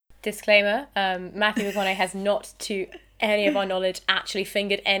Disclaimer, Matthew McConaughey has not, to any of our knowledge, actually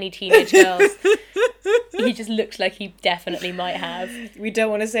fingered any teenage girls. He just looks like he definitely might have. We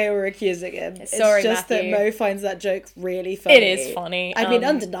don't want to say we're accusing him. Sorry, it's just Matthew. that Mo finds that joke really funny. It is funny. I mean,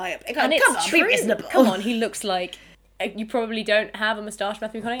 undeniable. And it's come on, be true. reasonable. Come on, he looks like... You probably don't have a moustache,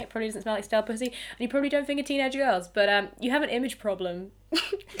 Matthew McConaughey. It probably doesn't smell like stale pussy. And you probably don't finger teenage girls. But you have an image problem.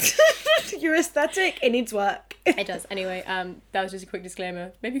 Your aesthetic, it needs work. It does. Anyway, that was just a quick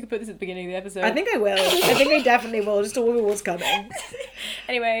disclaimer. Maybe you could put this at the beginning of the episode. I think I will. I think I definitely will. Just all what's coming.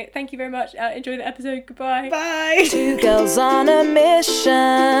 Anyway, thank you very much. Enjoy the episode. Goodbye. Bye. Two girls on a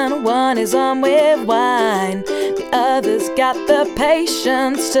mission. One is on with wine. The other's got the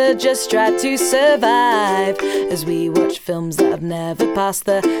patience to just try to survive. As we watch films that have never passed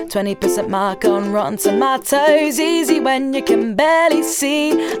the 20% mark on Rotten Tomatoes. Easy when you can barely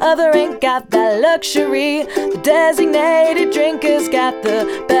see. Other ain't got that luxury. The designated drinker's got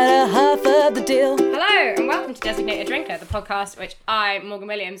the better half of the deal. Hello, and welcome to Designated Drinker, the podcast which I, Morgan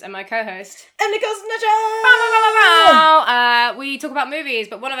Williams, and my co-host... Emily Coulson. we talk about movies,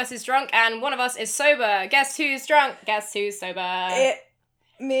 but one of us is drunk and one of us is sober. Guess who's drunk? Guess who's sober?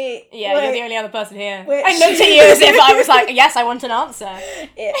 Me. Yeah, Wait. you're the only other person here. Wait. I looked at you as if I was like, yes, I want an answer.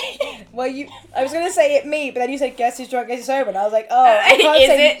 I was going to say it me, but then you said guess who's drunk, guess who's sober, and I was like, oh, I can't Is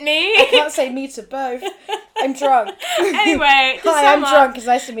say, it me? I can't say me to both. I'm drunk. Anyway, to Hi, sum I'm up, drunk. It's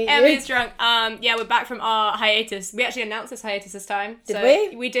nice to meet you. Emmy's drunk. Yeah, we're back from our hiatus. We actually announced this hiatus this time. Did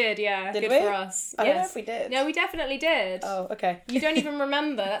we? We did, yeah. Did Good we? for us. I don't know Yes. if we did. No, we definitely did. Oh, okay. You don't even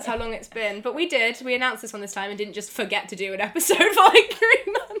remember. That's how long it's been. But we did. We announced this one this time and didn't just forget to do an episode for like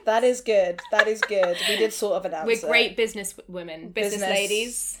 3 months. That is good. That is good. We did sort of announce We're it. great business women. Business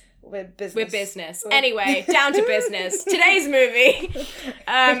ladies. We're business. We're business. Anyway, down to business. Today's movie.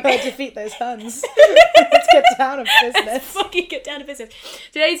 Defeat those Huns. Let's get down to business. Let's fucking get down to business.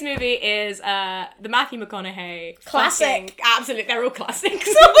 Today's movie is the Matthew McConaughey Classic. Absolutely, they're all classics.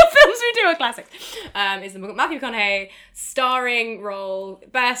 All the films we do are classics. Is the Matthew McConaughey starring role,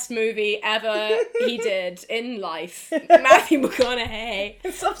 best movie ever he did in life. Matthew McConaughey.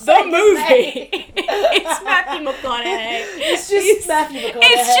 Stop The saying his movie. name. It's Matthew McConaughey. It's just Matthew McConaughey.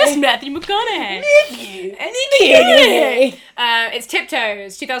 It's just Matthew McConaughey. It's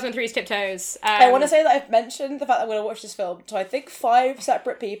Tiptoes, 2003's Tiptoes. I want to say that I've mentioned the fact that I'm going to watch this film to I think 5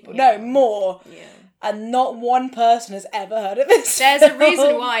 separate people. No, more. Yeah. And not one person has ever heard of this. There's a film.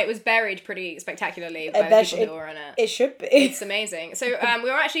 reason why it was buried pretty spectacularly by the people who were in it. It should be. It's amazing. So we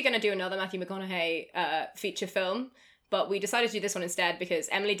were actually going to do another Matthew McConaughey feature film, but we decided to do this one instead because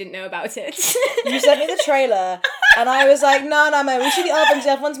Emily didn't know about it. You sent me the trailer, and I was like, no, mate, we should do other things.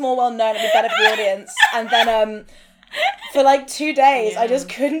 Everyone's more well known. It'd be better for the audience. And then, for like 2 days, I just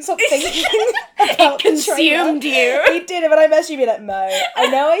couldn't stop thinking about the Consumed trailer. you. He did it, but I messaged you like, Mo, I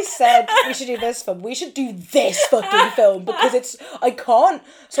know I said we should do this film. We should do this fucking film because I can't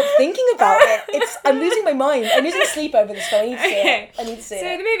stop thinking about it. I'm losing my mind. I'm losing sleep over this film. I need to see it. I need to see So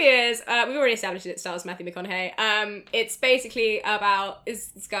it. the movie is, we've already established it stars Matthew McConaughey. It's basically about this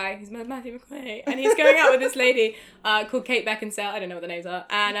guy, who's Matthew McConaughey, and he's going out with this lady called Kate Beckinsale. I don't know what the names are.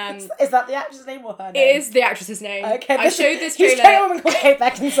 And Is that the actress's name or her name? it is the actress's name. Okay, I showed this He's trailer. playing a woman called Kate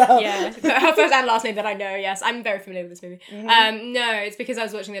Beckinsale. Yeah, her first and last name that I know, yes. I'm very familiar with this movie. Mm-hmm. No, it's because I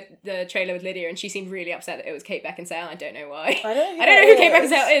was watching the trailer with Lydia and she seemed really upset that it was Kate Beckinsale. I don't know why. I don't know who Kate that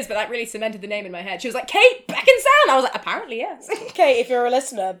is. Beckinsale is, but that really cemented the name in my head. She was like, Kate Beckinsale! And I was like, apparently, yes. Kate, if you're a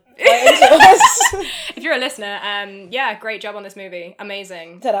listener, write into us. If you're a listener, yeah, great job on this movie.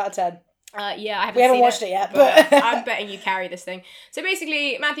 Amazing. 10 out of 10. Yeah, I haven't We haven't seen watched it yet, but- I'm betting you carry this thing. So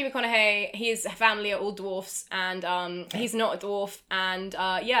basically, Matthew McConaughey, his family are all dwarfs, and he's not a dwarf, and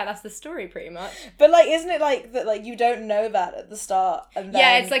yeah, that's the story pretty much. But like, isn't it like that? Like you don't know that at the start, and then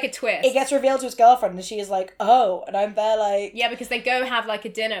Yeah, it's like a twist. it gets revealed to his girlfriend, and she is like, "Oh," and I'm there like, Yeah, because they go have like a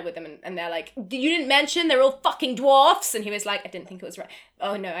dinner with them, and they're like, you didn't mention they're all fucking dwarfs, and he was like, I didn't think it was right.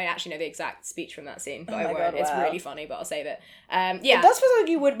 Oh no, I actually know the exact speech from that scene, but Oh I my won't. God, It's wow. really funny, but I'll save it. Yeah, It does feel like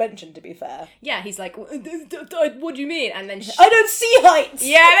you would mention, to be fair. yeah, he's like, what do you mean? And then I don't see heights.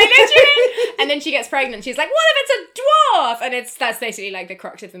 yeah, they literally. And then she gets pregnant. She's like, "What if it's a dwarf?" And that's basically like the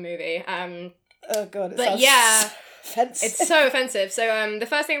crux of the movie. Oh god, it But sounds yeah, offensive. it's so offensive. So the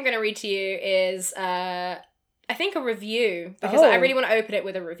first thing I'm going to read to you is I think a review because I Oh. really want to open it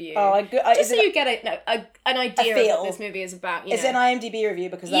with a review. Just so you get an idea of feel. what this movie is about. You It's know. an IMDb review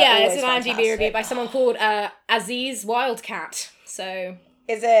because Yeah, it's always an IMDb fantastic. review by someone called Aziz Wildcat. So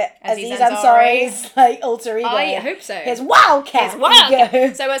Is it Aziz Aziz Ansari. Ansari's like alter ego? I hope so. His Wildcat. It's wild.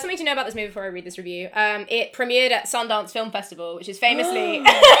 ego. So something to know about this movie before I read this review. It premiered at Sundance Film Festival, which is famously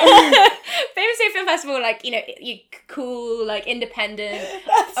famously a film festival, like, you know, you cool, like, independent,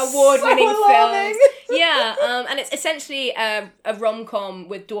 award-winning so alarming. films. Yeah, and it's essentially a rom-com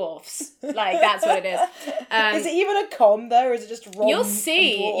with dwarfs. Like, that's what it is. Is it even a com though, or is it just rom? You'll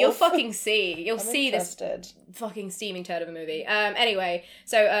see. and dwarf? You'll fucking see. You'll I'm see interested. this fucking steaming turd of a movie. Anyway,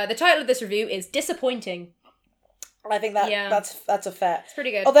 so the title of this review is Disappointing. I think that Yeah. that's a fair. It's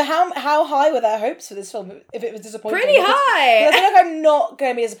pretty good. Although how high were their hopes for this film if it was disappointing? Pretty Because high. I feel like I'm not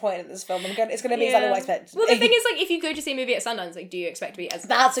going to be disappointed in this film. It's going to be exactly what I expected. Well, the thing is, like, if you go to see a movie at Sundance, like, do you expect to be as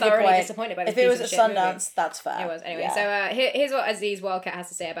That's a good thoroughly point. disappointed by this If it piece was of at shit Sundance, movie? that's fair. It was. Anyway, Yeah. so here's what Aziz Wildcat has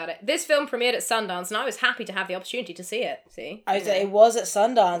to say about it. This film premiered at Sundance, and I was happy to have the opportunity to see it. See? I You said know. it was at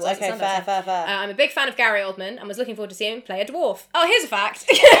Sundance. It was at Okay, Sundance, fair. I'm a big fan of Gary Oldman and was looking forward to seeing him play a dwarf. Oh, here's a fact.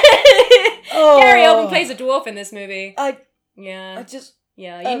 Oh. Gary Oldman plays a dwarf in this movie. I Yeah. just.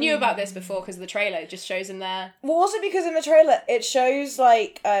 Yeah, you knew about this before because the trailer just shows him there. Well, also because in the trailer it shows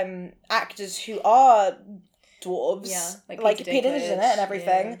like actors who are dwarves, Yeah, like Peter Peter Dinklage in it and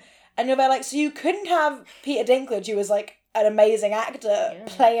everything, yeah. and you're like, so you couldn't have Peter Dinklage, who was like an amazing actor, Yeah.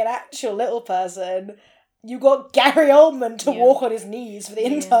 play an actual little person. You got Gary Oldman to Yeah. walk on his knees for the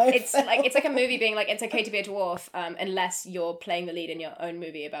entire. It's film. like a movie being like, it's okay to be a dwarf, unless you're playing the lead in your own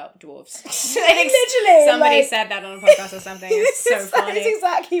movie about dwarves. I think Literally, somebody like- said that on a podcast or something. It's so funny. That is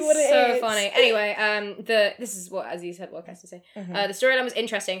exactly what it is. So funny. Anyway, this is what Aziz had what has to say. The storyline was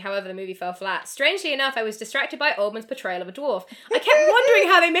interesting, however, the movie fell flat. Strangely enough, I was distracted by Oldman's portrayal of a dwarf. I kept wondering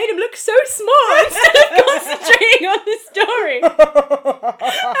how they made him look so small instead of concentrating on the story.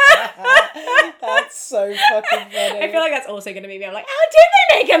 That's so fucking funny. I feel like that's also going to be me. I'm like, how did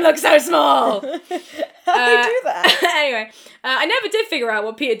they make him look so small? How do they do that? Anyway, I never did figure out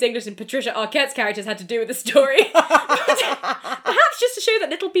what Peter Dinklage and Patricia Arquette's characters had to do with the story. Perhaps just to show that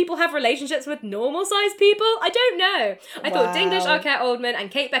little people have relationships with normal-sized people? I don't know. I thought Dinklage, Wow. Arquette, Oldman, and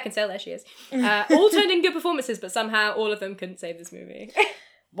Kate Beckinsale, there she is, all turned in good performances, but somehow all of them couldn't save this movie.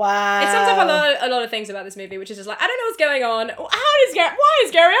 Wow. It sums up a lot of things about this movie, which is just like, I don't know what's going on. Why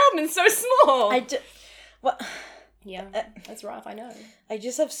is Gary Oldman so small? Well, Yeah, that's rough, I know. I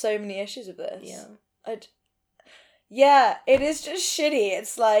just have so many issues with this. Yeah. Yeah, it is just shitty.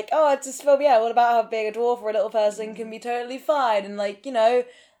 It's like, oh, it's this film, yeah, what about how being a dwarf or a little person can be totally fine and, like, you know,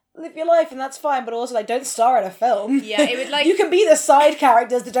 live your life and that's fine, but also, like, don't star in a film. Yeah, it would, like... You can be the side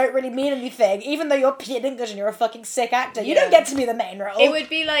characters that don't really mean anything, even though you're Peter Dinklage and you're a fucking sick actor. You Yeah. don't get to be the main role. It would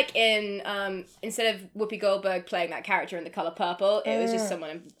be like in, instead of Whoopi Goldberg playing that character in The Colour Purple, it was just someone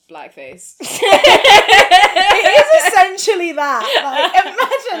in blackface. It is essentially that. Like,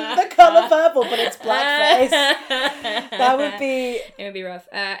 imagine The Colour Purple, but it's blackface. That would be... It would be rough.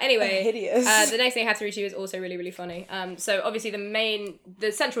 Anyway, hideous. the next thing I have to read to you is also really, really funny. So obviously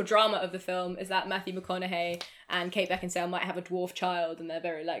the central drama of the film is that Matthew McConaughey and Kate Beckinsale might have a dwarf child, and they're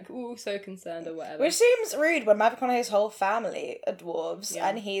very like, ooh, so concerned or whatever. Which seems rude when Matthew McConaughey's whole family are dwarves, Yeah.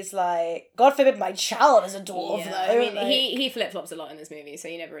 and he's like, God forbid my child is a dwarf, Yeah, though. I mean, like, he flip-flops a lot in this movie, so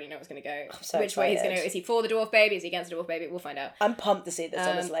you never really know what's going to go. so Which way he's going to excited. go. Is he for the dwarf baby? Is he against the dwarf baby? We'll find out. I'm pumped to see this,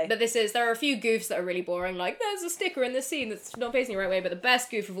 honestly. But there are a few goofs that are really boring, like, there's a sticker in this scene that's not facing the right way, but the best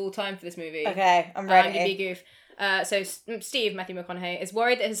goof of all time for this movie. Okay, I'm ready. IMDb goof. So Steve, Matthew McConaughey, is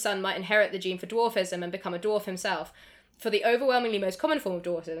worried that his son might inherit the gene for dwarfism and become a dwarf himself. For the overwhelmingly most common form of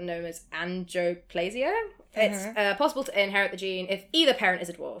dwarfism, known as androplasia, it's possible to inherit the gene if either parent is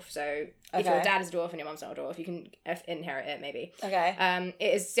a dwarf. So if your Okay. dad is a dwarf and your mum's not a dwarf, you can inherit it, maybe. Okay.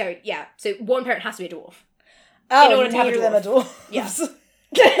 It is, so yeah, so one parent has to be a dwarf. Oh, in order to have a neither of them are dwarves. Yeah.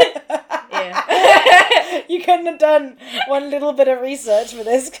 You couldn't have done one little bit of research for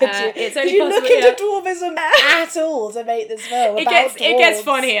this, could you? It's Did only you look possible, into dwarfism at all to make this film? It about gets dwarves?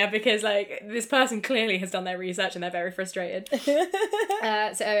 funnier because like this person clearly has done their research and they're very frustrated.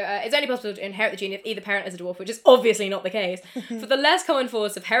 It's only possible to inherit the gene if either parent is a dwarf, which is obviously not the case. For the less common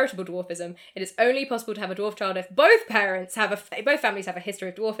forms of heritable dwarfism, it is only possible to have a dwarf child if both families have a history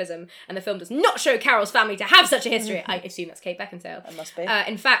of dwarfism, and the film does not show Carol's family to have such a history. I assume that's Kate Beckinsale. It must be.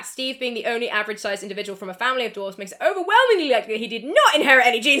 In fact, Steve being the only average-sized individual from a family of dwarfs makes it overwhelmingly likely that he did not inherit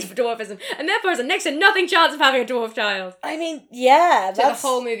any genes for dwarfism, and therefore has a next to nothing chance of having a dwarf child. I mean, yeah, So that's... the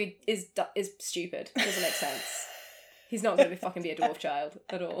whole movie is stupid. It doesn't make sense. He's not going to fucking be a dwarf child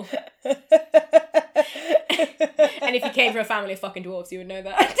at all. And if he came from a family of fucking dwarves, you would know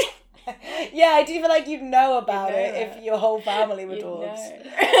that. Yeah, I do feel like you'd know about You'd know it that. if your whole family were You'd dwarves. know.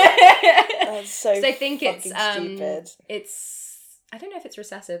 That's so So I think it's fucking stupid. I don't know if it's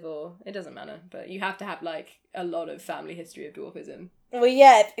recessive or it doesn't matter, but you have to have like a lot of family history of dwarfism Well,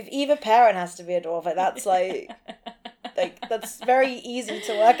 yeah, if either parent has to be a dwarf, that's that's very easy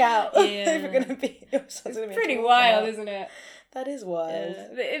to work out. Yeah. If you're gonna be, It's pretty wild, isn't it? That is wild.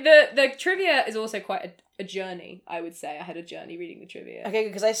 The trivia is also quite a journey, I would say. I had a journey reading the trivia. Okay,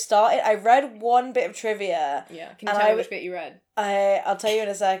 because I read one bit of trivia. Yeah, can you tell me which bit you read? I'll tell you in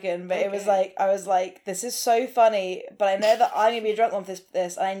a second, but it was I was like, this is so funny, but I know that I'm gonna be drunk on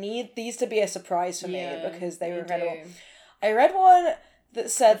this, and I need these to be a surprise for me because they were incredible. I read one that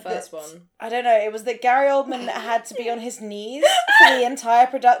said the first one. I don't know, it was that Gary Oldman had to be on his knees for the entire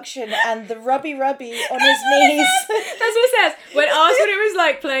production and the rubby on his knees. That's what it says. When asked what it was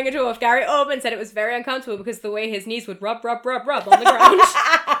like playing a dwarf, Gary Oldman said it was very uncomfortable because the way his knees would rub on the ground.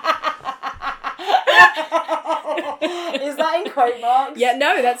 Is that in quote marks? Yeah,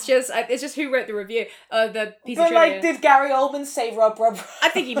 no, it's just who wrote the review of the piece of But trivia. like, did Gary Oldman say rub? I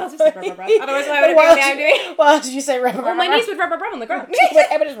think he must have said rub. Otherwise, why would it be on the IMDb? Why did you say rub? Well, my knees would rub on the ground. Wait,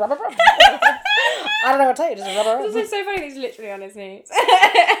 but it's rub. I don't know what to tell you. Just rub. This is so funny that he's literally on his knees.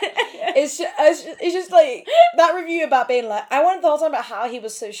 It's just like that review about being like, I wanted the whole time about how he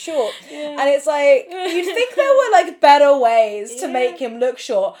was so short, and it's like you'd think there were like better ways to make him look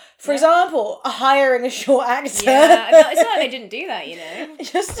short. For example, hiring a short actor. Yeah, it's not like they didn't do that, you know.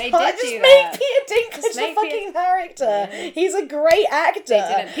 Just They make did do Peter that. Dinklage the fucking character. He's a great actor. They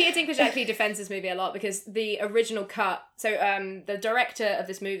didn't. Peter Dinklage actually defends this movie a lot because the original cut. So the director of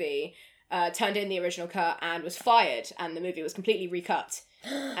this movie turned in the original cut and was fired, and the movie was completely recut.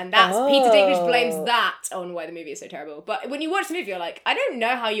 And that's Peter Dinklage blames that on why the movie is so terrible. But when you watch the movie, you're like, I don't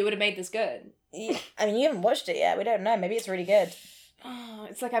know how you would have made this good. I mean, you haven't watched it yet. We don't know. Maybe it's really good. Oh,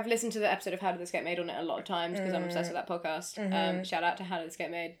 it's like I've listened to the episode of How Did This Get Made on it a lot of times because I'm obsessed with that podcast. Shout out to How Did This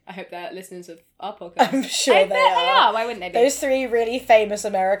Get Made. I hope they're listeners of our podcast. I'm sure I they bet are. they are. Why wouldn't they be? Those three really famous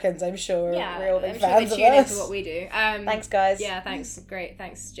Americans, I'm sure, are real big I'm sure fans they of tune us. into what we do. Thanks, guys. Yeah, thanks. Great.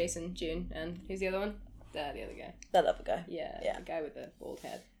 Thanks, Jason, June, and who's the other one? The other guy. That other guy. Yeah, the guy with the bald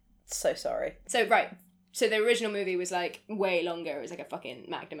head. So sorry. So, right. So the original movie was like way longer. It was like a fucking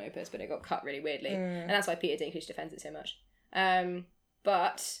magnum opus, but it got cut really weirdly. And that's why Peter Dinklage defends it so much.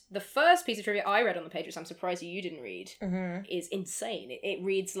 But the first piece of trivia I read on the page, which I'm surprised you didn't read, is insane. It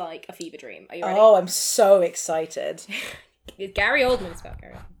reads like a fever dream. Are you ready? Oh, I'm so excited. Gary Oldman. It's about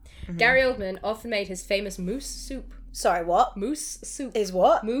Gary Oldman. Gary Oldman often made his famous moose soup. Sorry, what? Moose soup. Is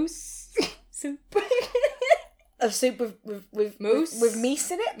what? Moose soup. A soup with moose? with meat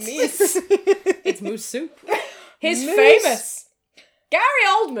in it? Meese. It's moose soup. His Moose? famous Gary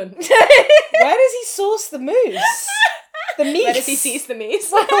Oldman. Where does he source the moose? The meat. Where does he seize the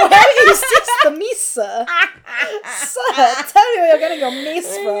meese? Where do you source the meat, sir? Sir, tell me where you're getting your meat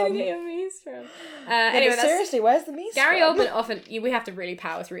from. Anyway, but seriously, where's the meat Gary from? Oldman often. We have to really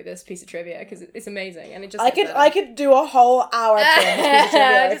power through this piece of trivia because it's amazing, and it just. I could do a whole hour on this piece of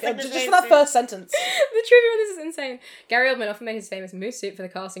trivia, just for that first sentence. The trivia on this is insane. Gary Oldman often made his famous moose soup for the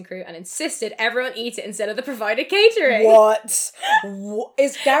cast and crew and insisted everyone eat it instead of the provided catering. What?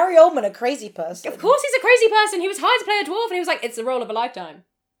 Is Gary Oldman a crazy person? Of course he's a crazy person. He was hired to play a dwarf and he was like, it's the role of a lifetime.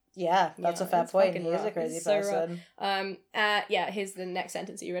 Yeah, that's a fair point. He is a rough. crazy He's so person. Here's the next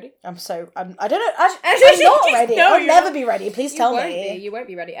sentence. Are you ready? I don't know. I'm not ready. No, I'll you're never not. be ready. Please tell me. You won't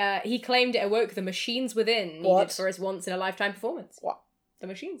be ready. He claimed it awoke the machines within What? needed for his once in a lifetime performance. What? The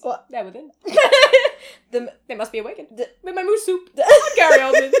machines. What? They're within. They must be awakened. With my moose soup. Gary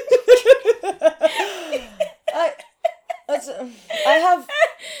Oldman. I have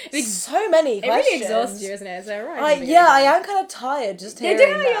so many It questions. really exhausts you, isn't it? So right. I am kind of tired just hearing that.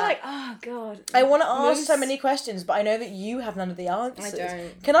 You're like, oh god. I want to ask Moose. so many questions, but I know that you have none of the answers. I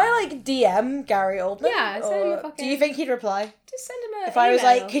don't. Can I DM Gary Oldman? Yeah, send him a Or fucking- do you think he'd reply? Just send him a If I was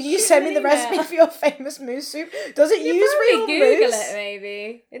email. like, can you Shoot send him me an the recipe email. for your famous moose soup? Does it You use real probably Google moose? it,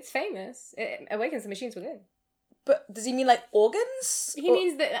 maybe. It's famous. It awakens the machines within. But does he mean like organs? He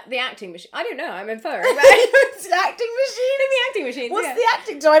means the acting machine. I don't know. I'm inferring. But It's the acting machine? the acting machines. What's yeah. the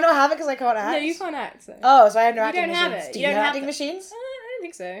acting? Do I not have it because I can't act? No, you can't act. So. Oh, so I have no You acting don't have machines. it. Do You you don't have have acting the- machines? I don't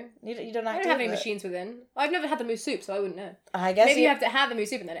think so. You don't I act don't have any either. machines within. I've never had the moose soup, so I wouldn't know. I guess Maybe you have to have the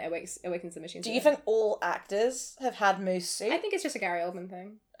moose soup and then it awakens the machines. Do you within. think all actors have had moose soup? I think it's just a Gary Oldman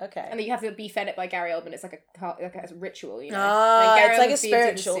thing. Okay. And then you have to be fed it by Gary Oldman. It's like a ritual, you know. Ah, And Gary it's like Oldman a feeds you the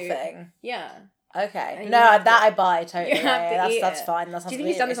spiritual soup. thing. Yeah. Okay. And No, you have that to- I buy totally. you have to Yeah, eat that's it. fine. That's Do you think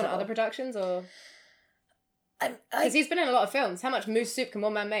he's done this on other productions or? Because he's been in a lot of films. How much moose soup can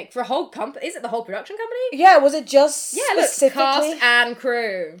one man make for a whole company? Is it the whole production company? Yeah, was it just Yeah, look, specifically? cast and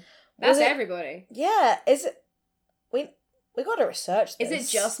crew. That's Was it- everybody. Yeah, is it? We got to research this. Is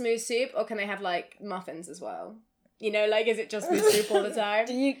it just moose soup, or can they have like muffins as well? You know, like is it just moose soup all the time?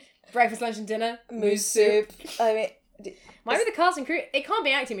 Do you Breakfast, lunch, and dinner. moose soup? I mean, Might be the cast and crew. It can't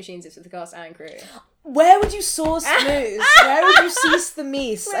be acting machines if it's the cast and crew. Where would you source Moose? Where would you cease the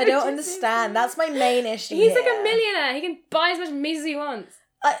meese? I don't understand. That's my main issue. He's here. like a millionaire. He can buy as much meat as he wants.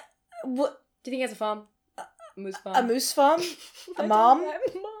 What? Do you think he has a farm? A moose farm. A moose farm? A mom?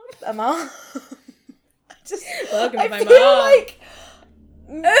 A mom? Welcome to my feel mom. like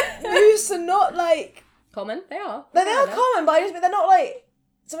moose are not like Common? They are. they are common, but I just mean they're not like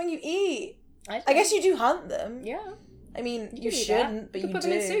something you eat. I guess you do hunt them. Yeah. I mean, you can eat shouldn't, that. but You you put do.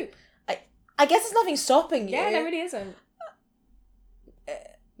 them in soup. I guess there's nothing stopping you. Yeah, there really isn't.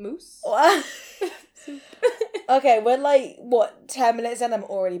 Moose? What? Okay, we're like, what, 10 minutes in, I'm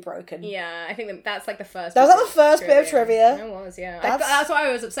already broken. Yeah, I think that's like the first. That was like the first bit of trivia. It was, yeah. That's- That's why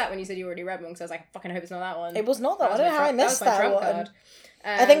I was upset when you said you already read one, because I was like, I fucking hope it's not that one. It was not that. I was don't know my how I trump- missed was my that trump one. card.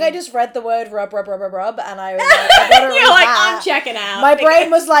 I think I just read the word rub, and I was like, I gotta read You're like, that. I'm checking out. My brain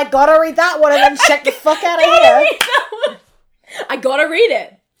was like, gotta read that one, and then check the fuck out of here. I gotta read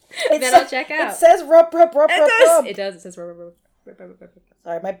it. Then I'll check out. It says rub, rub. It does. It says rub.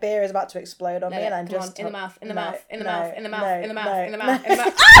 Sorry, my beer is about to explode on me, and I'm Come just on, in the mouth. No, Ah! no. My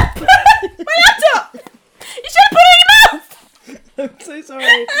laptop! You should have put it in your mouth! I'm so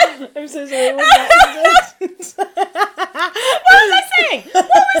sorry. I'm so sorry. It wasn't accident. What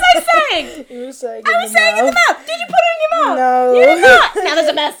was I saying? You were saying I was saying in the mouth. Did you put it in your mouth? No. You did not. Now there's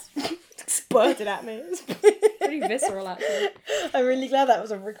a mess. Spurted at me. It's pretty visceral, actually. I'm really glad that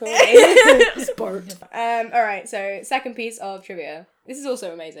was on recording. Spurt. Alright, so second piece of trivia. This is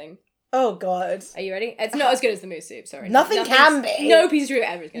also amazing. Oh god. Are you ready? It's not as good as the moose soup, sorry. Nothing can be. No piece of trivia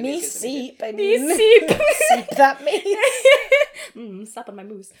ever is going to be Me as good as the moose seep. I soup. mean, Me seep. seep that means. Sup on my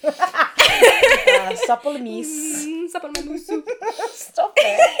moose. Supple meese. Sup on my moose soup. Stop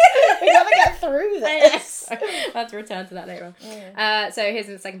it. We gotta get through this. I'll have to return to that later on. So here's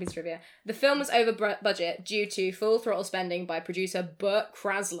the second piece of trivia. The film was over budget due to full throttle spending by producer Burt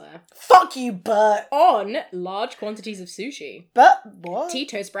Krasler Fuck you, Bert. on large quantities of sushi, But what?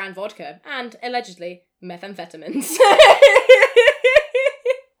 Tito's brand vodka, and allegedly methamphetamines.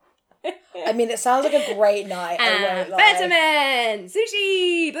 I mean, it sounds like a great night. I won't lie. Amphetamine,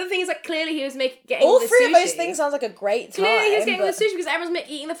 sushi. But the thing is, like, clearly he was getting All the three of sushi. those things sounds like a great time. Clearly he was getting but... the sushi because everyone's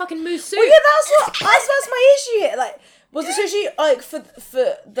eating the fucking moose soup. Well, yeah, that's my issue here. Like, was the sushi like for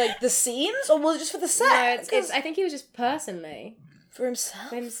like the scenes, or was it just for the set? No, it's, I think he was just personally for himself.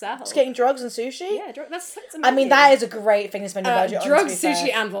 for himself. Just getting drugs and sushi. Yeah, that's I mean, that is a great thing to spend your budget on. drugs, to be sushi,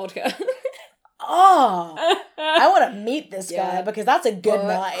 fair. and vodka. Oh, I want to meet this guy Yeah. because that's a good Burt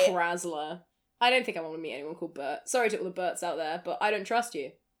night. Krasler. I don't think I want to meet anyone called Burt. Sorry to all the Burts out there, but I don't trust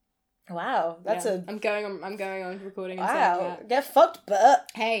you. Wow, that's Yeah. I'm going on recording and saying wow. that. Get fucked, Bert.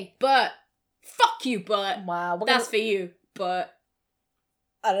 Hey, Burt. Fuck you, Burt. Wow, That's for you, Burt.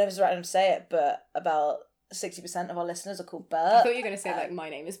 I don't know if it's the right time to say it, but about 60% of our listeners are called Bert. I thought you were going to say, like, my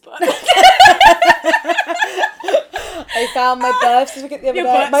name is Burt. I found my birth certificate the other Your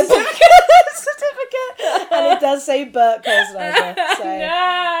day. birth My certificate? birth certificate, and it does say Bert Krasler. So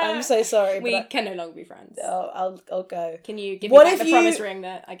No. I'm so sorry. We but can no longer be friends. I'll go. Can you give What me back if the you- promise ring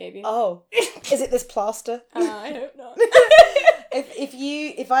that I gave you? Oh, is it this plaster? I hope not.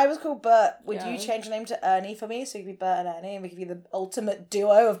 If I was called Bert, would Yeah. you change your name to Ernie for me so you could be Bert and Ernie, and we could be the ultimate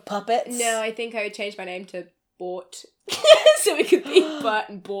duo of puppets? No, I think I would change my name to Bort. So we could be Bert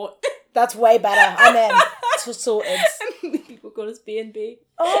and Bort. That's way better. I'm in. It's sorted. People call us B&B.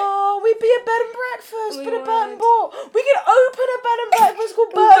 Oh, we'd be a bed and breakfast. We Put a would. Bert and Bort. We could open a bed and breakfast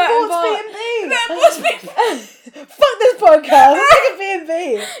called Bert Bert and and Bort's Bort. B&B. Bert and Bort's B&B. Fuck this podcast. Let's make a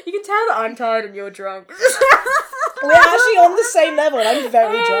B&B. You can tell that I'm tired and you're drunk. We're actually on the same level, and I'm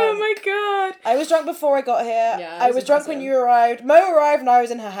very drunk. Oh my god. I was drunk before I got here. Yeah, I it was was drunk when impressive. you arrived. Mo arrived, and I was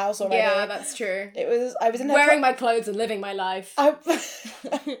in her house already. Yeah, that's true. I was in her Wearing my clothes and living my life.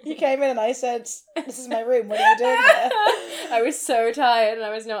 You came in and I said, "This is my room. What are you doing here?" I was so tired and I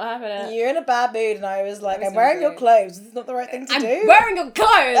was not having it. You're in a bad mood, and I was like, That was "I'm so wearing your great. clothes. This is not the right thing to I'm do." wearing your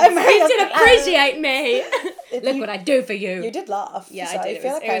clothes. I'm wearing You your should clothes. appreciate me. If Look you- what I do for you. You did laugh. Yeah, so I did.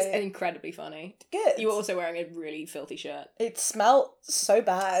 feel It was incredibly funny. good. You were also wearing a really filthy shirt. It smelled so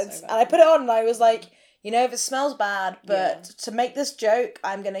bad. So bad. And I put it on, and I was like, you know, if it smells bad, but to make this joke,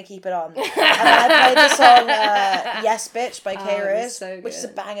 I'm gonna keep it on. And then I played the song "Yes Bitch" by Oh, K. it was Riz, so which is a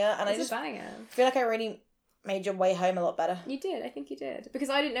good. banger, and I It's just a banger. feel like I really made your way home a lot better. You did. I think you did. Because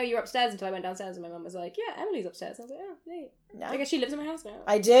I didn't know you were upstairs until I went downstairs and my mum was like, yeah, Emily's upstairs. I was like, oh, neat. Yeah. I guess she lives in my house now.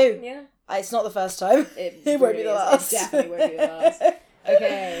 I do. Yeah. It's not the first time. It won't be really the is. last. It definitely won't be the last.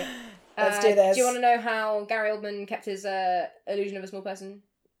 Okay. Let's do this. Do you want to know how Gary Oldman kept his illusion of a small person?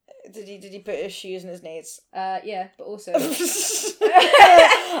 Did he put his shoes in his knees? Yeah, but also...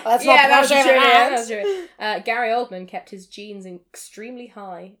 That's Yeah, not that was pushing true. it. That was true. Gary Oldman kept his jeans extremely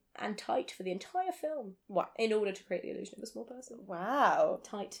high and tight for the entire film. What? In order to create the illusion of a small person. Wow.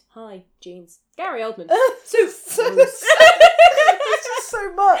 Tight, high jeans. Gary Oldman. It's just so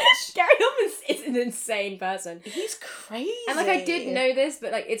much. Gary Oldman is an insane person. He's crazy. And like I didn't know this,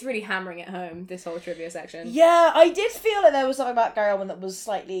 but like it's really hammering it home, this whole trivia section. Yeah, I did feel like there was something about Gary Oldman that was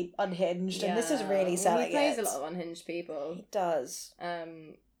slightly unhinged, and this is really selling He plays it. a lot of unhinged people. He does.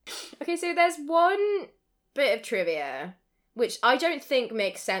 Okay, so there's one bit of trivia which I don't think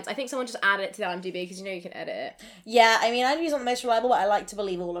makes sense. I think someone just added it to the IMDb because you know you can edit it. Yeah, I mean, IMDb's not the most reliable, but I like to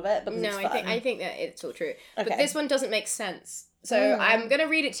believe all of it because No, it's I fun. think that it's all true. Okay. But this one doesn't make sense. So I'm gonna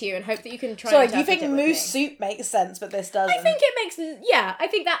read it to you and hope that you can try. Sorry, and do you think interpret it with moose me. soup makes sense, but this doesn't? I think it makes. Yeah, I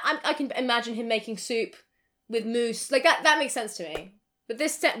think that I can imagine him making soup with moose. Like that makes sense to me. But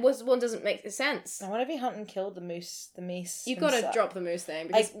this one doesn't make sense. I wonder if he hunted and killed the meese. You've got to himself. drop the moose thing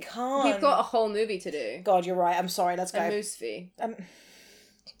I because can't. we've got a whole movie to do. God, you're right. I'm sorry. Let's go. A moose fee.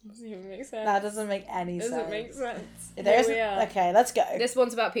 Doesn't even make sense. That doesn't make any sense. Doesn't make sense. There isn't. Here we are. Okay, let's go. This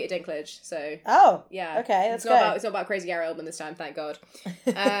one's about Peter Dinklage, so Oh. yeah. Okay, let's it's not go. About, it's not about crazy Gary Oldman this time, thank God.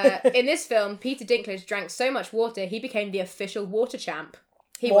 In this film, Peter Dinklage drank so much water he became the official water champ.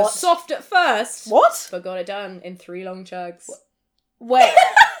 He What? was soft at first, What? but got it done in 3 long chugs. Wait.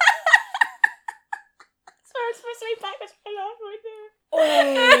 Sorry, I'm supposed to be backwards.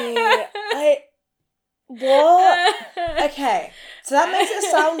 Wait. What? Okay, so that makes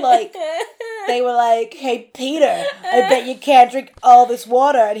it sound like they were like, "Hey Peter, I bet you can't drink all this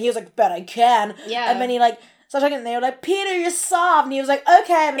water," and he was like, "Bet I can." Yeah. And then he like started talking, and they were like, "Peter, you're soft," and he was like,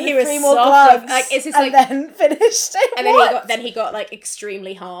 "Okay, I'm gonna He do was 3 more soft, gloves." like, it's just and like- then finished it. And then What? he got like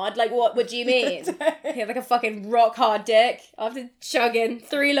extremely hard. Like what do you mean? He had like a fucking rock hard dick after chugging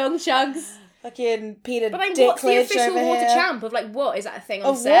 3 long chugs. Fucking Peter But like, what's the Dinklage official over water here. champ of like what is that a thing on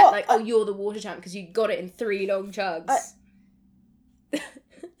Of set? what? Like, oh, you're the water champ because you got it in 3 long chugs.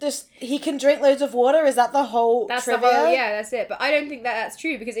 Just he can drink loads of water. Is that the whole That's trivia? the whole, yeah, that's it. But I don't think that's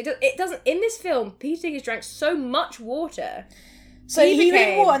true because it doesn't. In this film, Peter Dinklage drank so much water. So he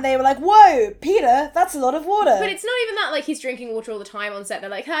drank water, and they were like, "Whoa, Peter, that's a lot of water." But it's not even that like he's drinking water all the time on set. They're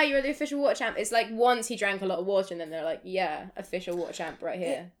like, "Hi, you're the official water champ." It's like once he drank a lot of water, and then they're like, "Yeah, official water champ right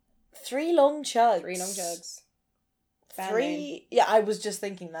here." 3 long chugs. 3 long chugs. 3. Yeah, I was just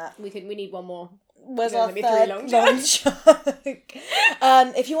thinking that. We need one more. Where's There's our gonna be third 3 long long chug?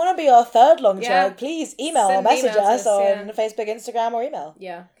 If you want to be our third long Yeah. chug, please email or Send message emails to us us, on yeah. Facebook, Instagram, or email.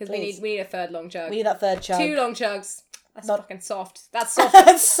 Yeah, because we Please. need a third long chug. We need that third chug. 2 long chugs. That's Not- fucking soft. That's soft.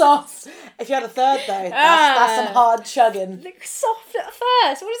 That's soft. If you had a third though, that's some hard chugging. Look soft at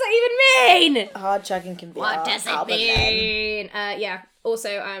first. What does that even mean? Hard chugging can be. What our does it album name. mean? Yeah. Also,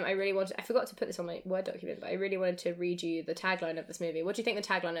 I really wanted. I forgot to put this on my Word document, but I really wanted to read you the tagline of this movie. What do you think the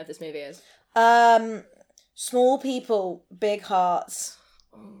tagline of this movie is? Small people, big hearts.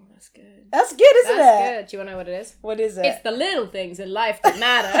 Oh, that's good. That's good, isn't That's it? good. Do you want to know what it is? What is it? It's the little things in life that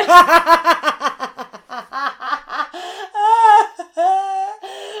matter.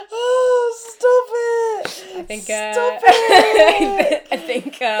 Oh, stop it! I think. Stop it! I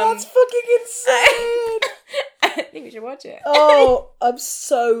think. That's fucking insane. I think we should watch it. Oh, I'm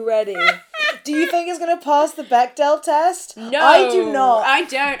so ready. Do you think it's gonna pass the Bechdel test? No, I do not. I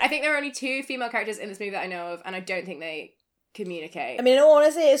don't. I think there are only 2 female characters in this movie that I know of, and I don't think they communicate. I mean, in all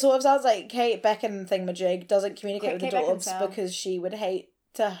honesty, it sort of sounds like Kate Beckham thingamajig doesn't communicate with Kate the dwarves Beckinsale. because she would hate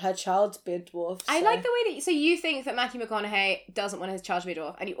to her child to be a dwarf. I so. like the way that... So you think that Matthew McConaughey doesn't want his child to be a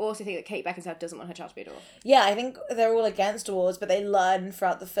dwarf, and you also think that Kate Beckinsale doesn't want her child to be a dwarf. Yeah, I think they're all against dwarves, but they learn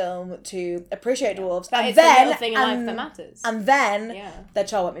throughout the film to appreciate dwarves. That and is then, the little thing in life that matters. And then Yeah. their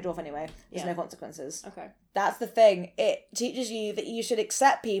child won't be a dwarf anyway. There's Yeah. no consequences. Okay. That's the thing. It teaches you that you should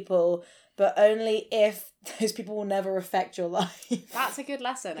accept people, but only if those people will never affect your life. That's a good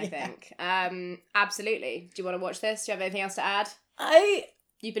lesson, I think. Absolutely. Do you want to watch this? Do you have anything else to add?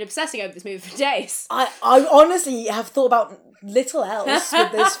 You've been obsessing over this movie for days. I honestly have thought about little else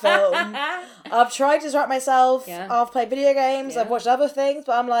with this film. I've tried to distract myself. Yeah. I've played video games. Yeah. I've watched other things,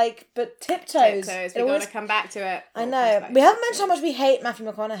 but I'm like, but tiptoes. Tiptoes. It We're always- going to come back to it. I We'll know. come We back haven't to mentioned how much we hate Matthew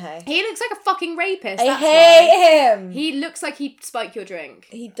McConaughey. He looks like a fucking rapist. I That's hate why. him. He looks like he'd spike your drink.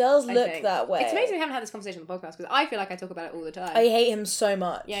 He does I look think. that way. It's amazing we haven't had this conversation on the podcast because I feel like I talk about it all the time. I hate him so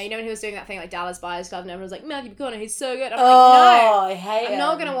much. Yeah, you know when he was doing that thing like Dallas Buyers Club and everyone was like, Matthew McConaughey's so good. I'm Oh, like, I hate no, him. I'm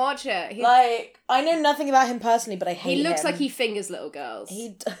not going to watch it. Like, I know nothing about him personally, but I hate him. He looks like he fingers little girls.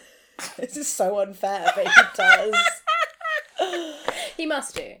 This is so unfair, but he does. He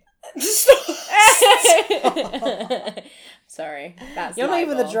must do. Sorry, that's You're not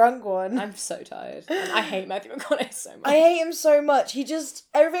even the libel. drunk one. I'm so tired. And I hate Matthew McConaughey so much. I hate him so much. He just,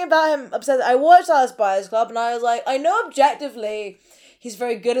 everything about him upsets. I watched Dallas Buyers Club and I was like, I know objectively he's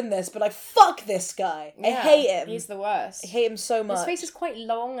very good in this, but fuck this guy. I hate him. He's the worst. I hate him so much. His face is quite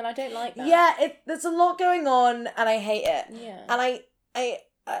long and I don't like that. Yeah, there's a lot going on and I hate it. Yeah. And I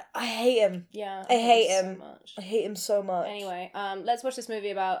hate him. Yeah. I hate him. so much. I hate him so much. Anyway, let's watch this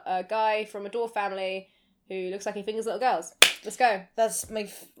movie about a guy from a dwarf family who looks like he fingers little girls. Let's go. That's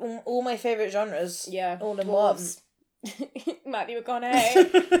all my favourite genres. Yeah. All in dwarves. Matthew McConaughey.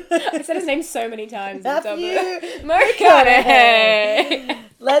 I said his name so many times. Matthew McConaughey.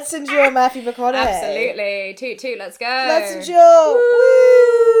 Let's enjoy Matthew McConaughey. Absolutely. Toot toot, let's go. Let's enjoy.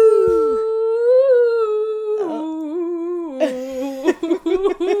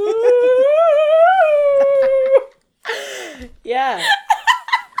 Yeah.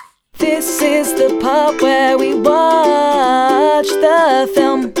 This is the part where we watch the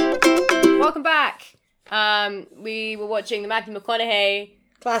film. Welcome back. We were watching the Matthew McConaughey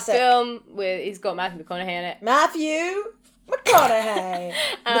Classic. film with he's got Matthew McConaughey in it. Matthew McConaughey.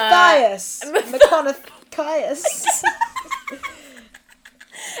 Matthias. McConaughey.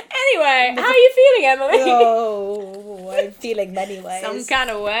 Anyway, how are you feeling, Emily? Oh, I'm feeling many ways. Some kind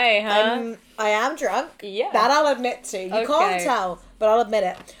of way, huh? I am drunk. Yeah. That I'll admit to. You Okay. can't tell, but I'll admit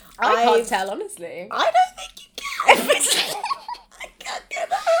it. I can't tell, honestly. I don't think you can. I can't get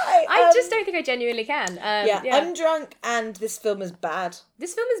high. I just don't think I genuinely can. Yeah, I'm drunk and this film is bad.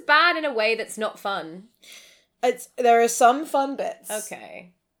 This film is bad in a way that's not fun. There are some fun bits.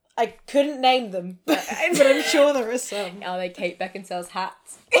 Okay. I couldn't name them, but I'm sure there are some. Are they Kate Beckinsale's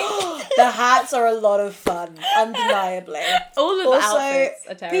hats? The hats are a lot of fun, undeniably. All of the outfits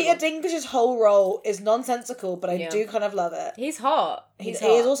are terrible. Peter Dinklage's whole role is nonsensical, but I Yeah. do kind of love it. He's hot. He hot.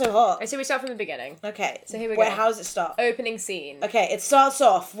 is also hot. Oh, so we start from the beginning. Okay, So here we Wait, go. how does it start? Opening scene. Okay, it starts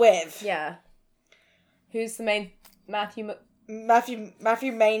off with Yeah. Who's the main Matthew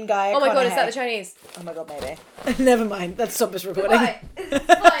main guy. Oh my god, is that McConaughey. the Chinese? Oh my god, maybe. Never mind. Let's stop this recording.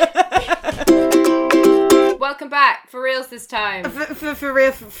 Welcome back. For reals this time. For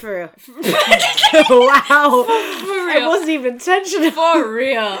real. Wow. For It wasn't even intentional. For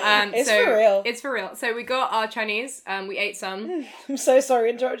real. It's for real. It's for real. So we got our Chinese. We ate some. I'm so sorry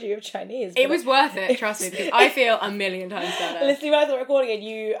to interrupt you with Chinese. It was worth it, trust me, because I feel a million times better. Listening back to the recording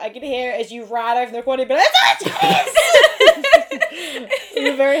and I can hear as you ran over the recording, but it's not Chinese!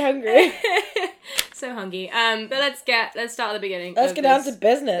 You're very hungry. So hungry. But let's start at the beginning. Let's get down to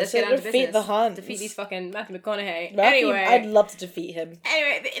business. Let's get down to defeat business. the Huns. Defeat these fucking Matthew McConaughey. Matthew, Anyway. I'd love to defeat him.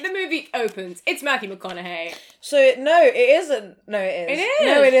 Anyway, the movie opens. It's Matthew McConaughey. So, no, it isn't. No, it is. It is.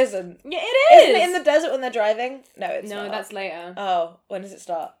 No, it isn't. Yeah, it is. Isn't it in the desert when they're driving? No, it's No, not. that's later. Oh, when does it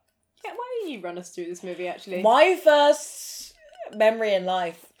start? Yeah, why don't you run us through this movie, actually? My first memory in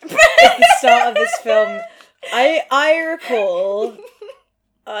life is the start of this film. I recall.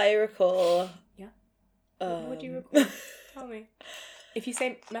 Yeah? What do you recall? Tell me. If you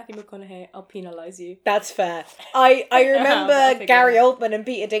say Matthew McConaughey, I'll penalise you. That's fair. I I'll remember figure Gary it out. Oldman and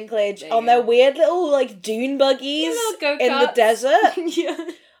Peter Dinklage There you on their go. weird little like dune buggies Little go-karts. in the desert. Yeah.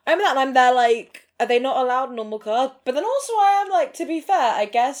 I remember that and I'm there like, are they not allowed normal cars? But then also I am like, to be fair, I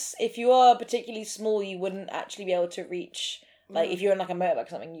guess if you are particularly small, you wouldn't actually be able to reach, like if you're in like a motorbike or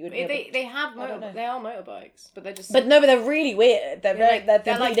something, you wouldn't be able to... They have I don't know. they are motorbikes, but they're just But no, but they're really weird. They're very, they're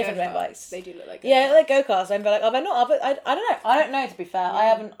completely like different go-karts. motorbikes. They do look like Yeah, go-karts. like go-karts. I'm like, are they not? I don't know, to be fair.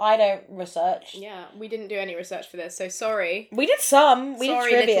 I don't research. Yeah, we didn't do any research for this, so sorry. We did some. We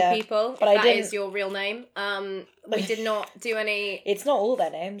Sorry, did trivia. little people, but if I that is didn't- your real name. We did not do any... It's not all their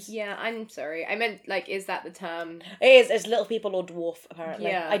names. Yeah, I'm sorry. I meant, like, is that the term? It is. It's little people or dwarf, apparently.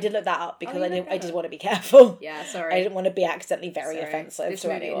 Yeah. I did look that up because you I looked did that up. want to be careful. Yeah, sorry. I didn't want to be accidentally very Sorry. offensive This to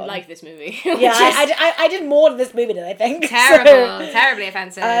movie, anyone. like this movie. Yeah, I did more than this movie did, I think. Terrible. Terribly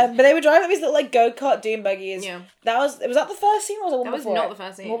offensive. But they were driving these little like go-kart dune buggies. Yeah. Was that the first scene or was it one That was before not it? the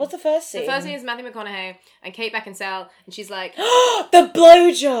first scene. What was the first scene? The first scene is Matthew McConaughey and Kate Beckinsale, and she's like, The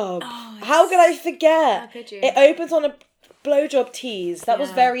blowjob! Oh, How could I forget? How could you? It opens on a blowjob tease. That was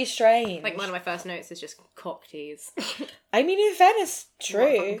Yeah. very strange. like, one of my first notes is just cock tease. I mean, in fairness, What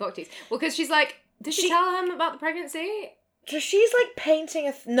true. fucking cock tease. Well, because she's like, did she tell him about the pregnancy? So she's like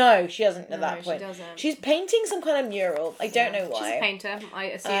painting no, she doesn't at No, that she point. doesn't. She's painting some kind of mural. I don't know why. She's a painter, I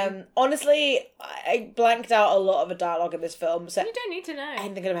assume. Honestly, I blanked out a lot of the dialogue in this film, so You don't need to know. I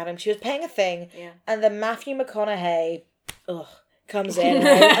didn't think about him. She was painting a thing, Yeah. and then Matthew McConaughey, comes in, and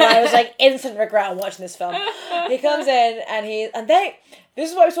I was like instant regret on watching this film. He comes in, and this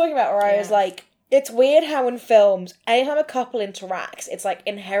is what I was talking about, where I was like, It's weird how in films, anytime a couple interacts, it's like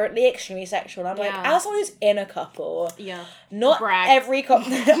inherently extremely sexual. And I'm like, as someone who's in a couple, not Brag. every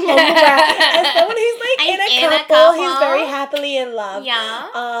couple. As someone who's like in a couple who's very happily in love.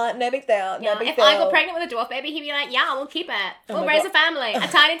 Yeah. No big deal. No big If deal. I got pregnant with a dwarf baby, he'd be like, yeah, we'll keep it. We'll raise a family. A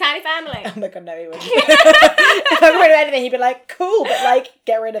tiny, tiny family. Oh my god, no, he wouldn't. If I got rid of anything, he'd be like, cool, but like,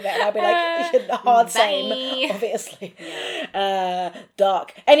 get rid of it. And I'd be like, hard same, obviously.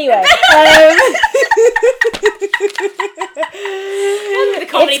 Dark. Anyway. The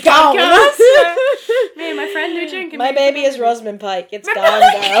comedy It's gone. podcast. Me and my friend are drinking. My baby is Rosamund Pike. It's gone,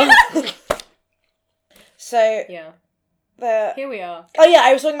 girl. So here we are. Oh yeah,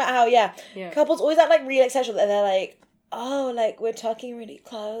 I was talking about how couples always act like really sexual, and they're like, oh, like we're talking really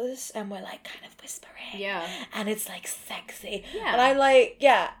close and we're like kind of whispering. Yeah. And it's like sexy. Yeah. And I'm like,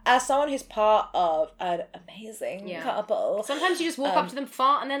 as someone who's part of an amazing couple. Sometimes you just walk up to them,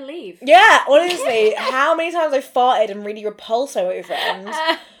 fart, and then leave. Yeah, honestly, how many times I've farted and really repulsed my boyfriend.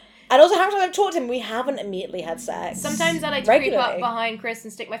 And also how many times I've talked to him, we haven't immediately had sex. Sometimes I like to creep up behind Chris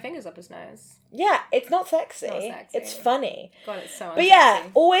and stick my fingers up his nose. Yeah, it's not sexy. Sexy. It's funny. God, it's so But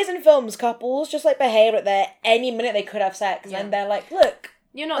unsexy. always in films, couples just like behave like they're any minute they could have sex, and they're like, look,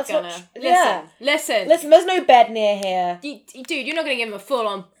 you're not that's gonna. not Listen. Listen, there's no bed near here. Dude, you're not gonna give him a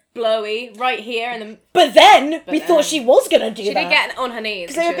full-on blowy right here and then... But then, we thought she was gonna do that. She did get on her knees.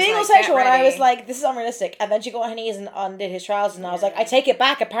 Because they were being all sexual, and I was like, this is unrealistic. And then she got on her knees and undid his trousers, and I was like, I take it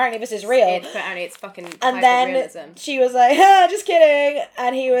back, apparently this is real. Apparently it's fucking and then realism. she was like, just kidding.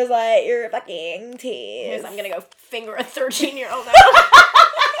 And he was like, you're fucking tease. I'm gonna go finger a 13-year-old now.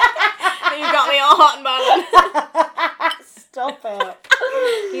 You got me all hot and bothered. Stop it.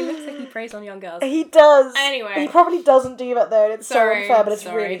 He looks like he preys on young girls. He does. Anyway. He probably doesn't do that though, and it's so unfair, but it's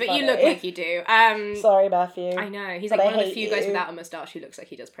really but funny. you look like you do. Sorry, Matthew. I know. He's but like I one of the hate few guys you. without a moustache who looks like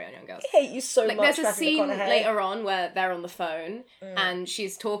he does prey on young girls. I hate you so like, much. There's a Matthew scene McConaughey. later on where they're on the phone and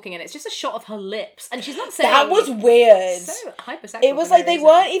she's talking and it's just a shot of her lips and she's not saying... That was weird. So hypersexual. It was like they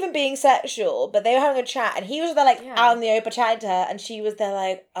weren't even being sexual, but they were having a chat, and he was there like out in the open chatting to her, and she was there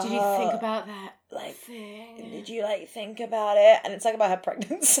like, did you think about that? Like, thing. Did you like think about it? And it's like about her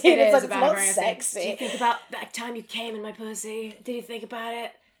pregnancy. It's like, about it's not sexy. Did you think about that time you came in my pussy? Did you think about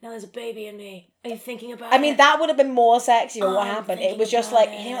it? Now there's a baby in me. Are you thinking about it? I mean, that would have been more sexy than what happened. It was just like,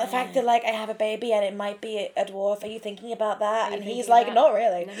 it. you know, the fact that like I have a baby and it might be a dwarf. Are you thinking about that? And he's thinking like, about- not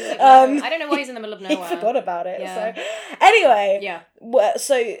really. And he's like, no. I don't know why he's in the middle of He nowhere. forgot about it. Yeah. So anyway, Yeah.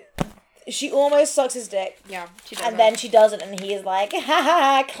 So she almost sucks his dick. Yeah, she does. And then she doesn't, and he's like, ha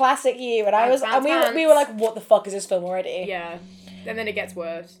ha, classic you. And I was, and we were like, what the fuck is this film already? Yeah. And then it gets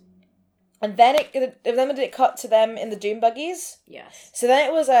worse. And then it cut to them in the Doom buggies. Yes. So then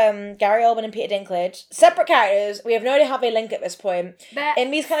it was Gary Oldman and Peter Dinklage, separate characters. We have no idea how they link at this point.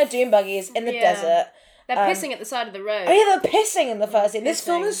 In these kind of Doom buggies in the desert. They're pissing at the side of the road. Oh yeah, they're pissing in the first scene. This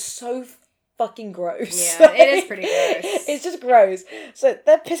film is so fucking gross. Yeah, it is pretty gross. It's just gross. So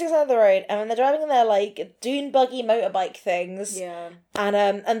they're pissing on the road, and when they're driving in their like dune buggy motorbike things. Yeah. And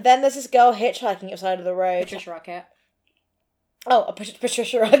then there's this girl hitchhiking at the side of the road. Patricia Arquette. Oh,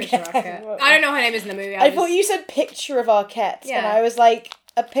 Patricia Arquette. I don't know what her name is in the movie. I thought you said picture of Arquette, and I was like,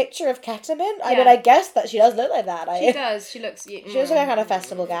 a picture of ketamine? I mean, Yeah. I guess that she does look like that. She does. She looks... She looks like a kind of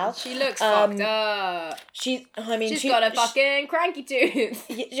festival gal. She looks fucked up. She's got a fucking cranky tooth.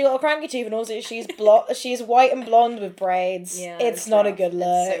 She got a cranky tooth, and also she's white and blonde with braids. Yeah, it's not rough. a good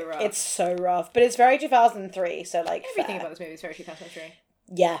look. It's so rough. It's so rough. But it's very 2003, so like Everything fair. about this movie is very 2003.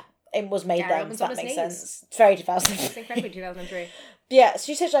 Yeah, it was made Gary then, Oldman's so on that his makes knees. sense. It's very It's 2003. incredibly 2003. Yeah,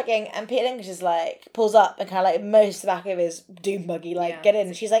 so she's hitchhiking, and Peter Dinklage is like, pulls up and kind of like moves the back of his doom buggy, like, Yeah. get in.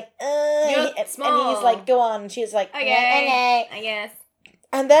 And she's like, and small. he's like, go on. And she's like, Okay. I guess.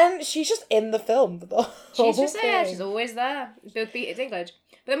 And then she's just in the film. The She's just whole there. thing. She's always there. With Peter Dinklage.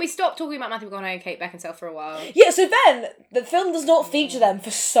 But then we stopped talking about Matthew McConaughey and Kate Beckinsale for a while. Yeah, so then the film does not feature them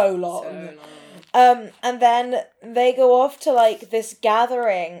for so long. And then they go off to like this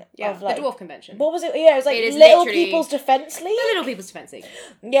gathering of like the Dwarf Convention. what was it? Yeah, it was like It is Little literally- People's Defense League. The Little People's Defense League.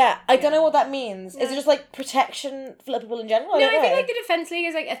 Yeah, I don't know what that means. Is it just like protection for little people in general? No, don't I think know. like the Defense League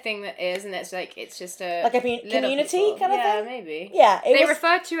is like a thing that is, and it's like it's just a Like a little community people. kind of yeah, thing? maybe. Yeah, They was,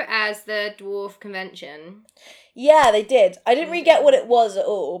 refer to it as the Dwarf Convention. yeah, they did. I didn't really get what it was at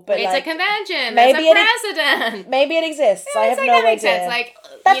all, but It's like a convention. maybe There's a president. maybe it exists. I have It's like, no that makes idea. sense. Like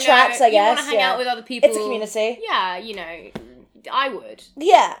That you tracks, know, I You want guess, to hang yeah. out with other people. It's a community. Yeah, you know, I would.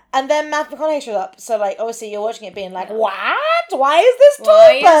 Yeah, and then Matthew McConaughey shows up. So like, obviously, you're watching it, being like, "What? Why is this tall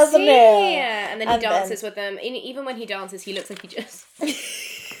Why is person he here?" And then he dances with them. Even when he dances, he looks like he just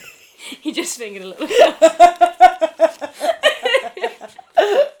he just fingered a little.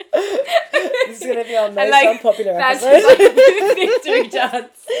 This is gonna be on And, most unpopular that's episodes. the victory dance.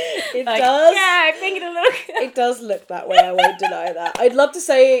 It Like, does. Yeah, I think it'll look. It does look that way. I won't deny that. I'd love to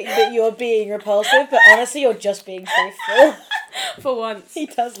say that you're being repulsive, but honestly, you're just being truthful. For once. He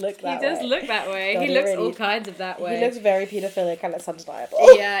does look that way. He does look that way. God, he he looks really- all kinds of that way. He looks very paedophilic, and it's undeniable.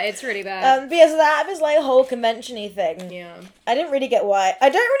 Yeah, it's really bad. But yeah, so that was like a whole convention-y thing. Yeah. I didn't really get why. I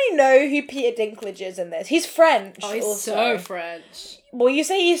don't really know who Peter Dinklage is in this. He's French. Oh, he's also. so French. Well, you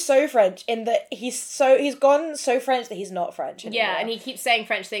say he's so French in that he's gone so French that he's not French anymore. Yeah, and he keeps saying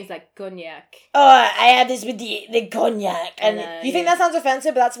French things like cognac. Oh, I had this with the cognac, and you think yeah. that sounds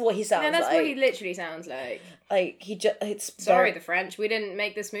offensive, but that's what he sounds No, that's like. what he literally sounds like. Like he just. It's Sorry, very- the French. We didn't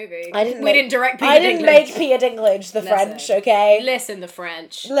make this movie. I didn't. We didn't direct Peter I didn't Dinklage. make Peter Dinklage the Listen. French. Okay. Listen, the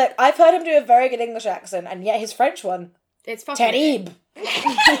French. Look, I've heard him do a very good English accent, and yet his French one, It's fucking. terrible.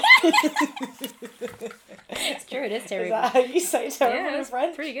 It's true. It is Is terrible. that how you say terrible Yeah, in it's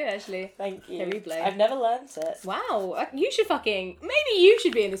French? pretty good actually. Thank you. Terrible. I've never learned it. Wow, you should fucking. Maybe you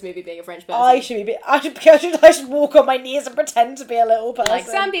should be in this movie being a French person. I should walk on my knees and pretend to be a little person. Like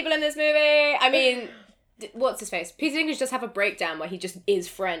some people in this movie. I mean, what's his face? Peter Dinklage does have a breakdown where he just is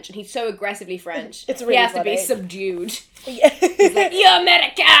French, and he's so aggressively French. It's really he has funny. to be subdued. Yeah. Like, you're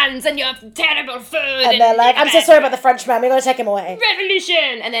Americans and you're terrible food. And they're like, I'm so sorry about the French man, we're gonna take him away.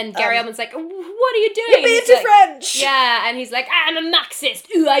 revolution. And then Gary Oldman's like, what are you doing? You're And being he's too like, French! Yeah, and he's like, I'm a Marxist.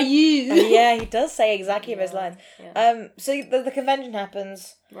 Who are you? Yeah, he does say exactly those lines. Yeah. So the convention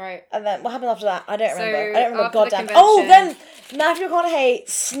happens, Right. and then what happens after that? I don't So, remember. I don't remember after the goddamn. Oh, then convention- Matthew McConaughey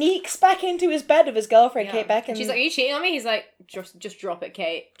sneaks back into his bed with his girlfriend, Yeah. Kate Beckinsale. And she's like, are you cheating on me? He's like, just drop it,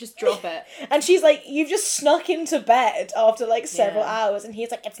 Kate. Just drop it. and she's like, you've just snuck into bed after like several Yeah. hours, and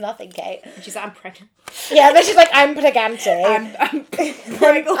he's like, it's nothing, Kate. And she's like, I'm pregnant. Yeah, and then she's like, I'm pregnant. I'm I'm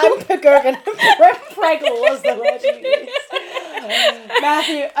preggle. Preggle was the word you used.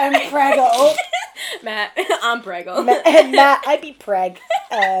 Matthew, I'm preggle. Matt, I'm pregnant. Matt, I be preg.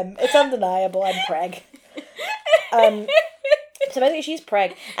 It's undeniable, I'm preg. So basically she's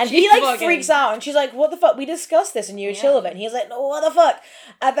preg. And he She's like fucking- freaks out and she's like, what the fuck? We discussed this and you were chill with it. And he's like, no, what the fuck?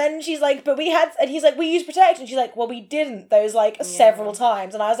 And then she's like, but we had, and he's like, we used protection. She's like, well, we didn't those like several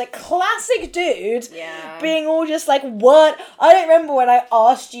times. And I was like, classic dude. Yeah. Being all just like, what? I don't remember when I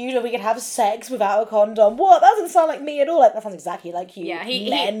asked you that we could have sex without a condom. What? That doesn't sound like me at all. Like, that sounds exactly like you. Yeah,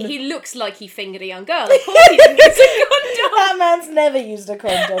 men. he looks like he fingered a young girl. Of course he didn't use a condom. That man's never used a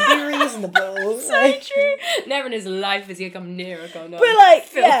condom. Be reasonable. So Like, true. Never in his life has he come near a condom. But, like,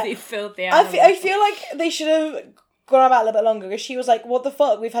 filthy, yeah. filthy I animal. feel like they should have gone about it a little bit longer because she was like, what the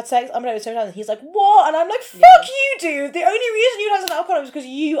fuck? We've had sex. I'm gonna do it so many times. And he's like, what? And I'm like, fuck you, dude. The only reason you guys are not condom is because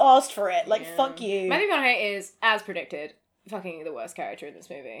you asked for it. Like, fuck you. Matthew McConaughey is, as predicted, fucking the worst character in this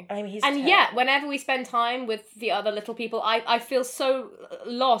movie. I mean, he's And terrible. yet, whenever we spend time with the other little people, I feel so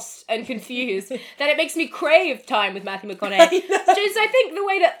lost and confused that it makes me crave time with Matthew McConaughey. Just, I think, the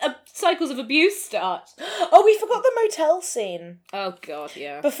way that cycles of abuse start. Oh, we forgot the motel scene. Oh, God,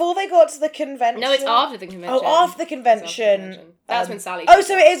 yeah. Before they got to the convention. No, it's after the convention. Oh, after the It's after the convention. convention. That's when Sally... Oh,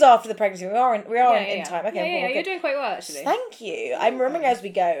 so it is after the pregnancy. We are in Yeah. time. Okay, Yeah, well, you're good. doing quite well, actually. Thank you. I'm remembering as we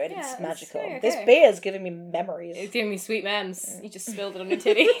go, and Yeah, it's it's magical. okay. This beer is giving me memories. It's giving me sweet mems. You just spilled it on your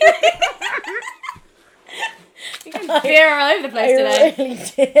titty. You're getting beer all over the place today. I really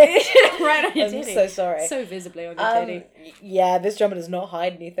did. Right on your I'm titty. so sorry. So visibly on your titty. Yeah, this drummer does not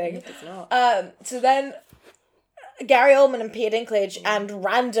hide anything. It's not. So then Gary Oldman and Peter Dinklage and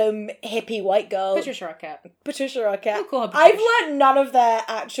random hippie white girl Patricia Arquette. Patricia Arquette. We'll call her I've Patricia. learned none of their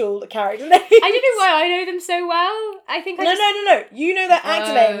actual character names. I don't know why I know them so well. I think I No, just... no. You know their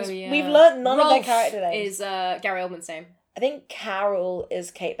actor names. yeah. We've learned none of their Rolf character names. is Gary Oldman's name. I think Carol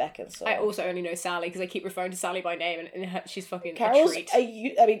is Kate Beckinsale. I also only know Sally because I keep referring to Sally by name and she's fucking Carol's a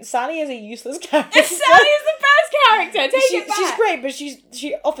treat. I mean, Sally is a useless character. Sally is the best character. Take it back. She's great, but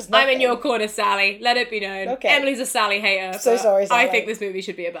she offers nothing. I'm in your corner, Sally. Let it be known. Okay. Emily's a Sally hater. So but sorry, Sally. I think this movie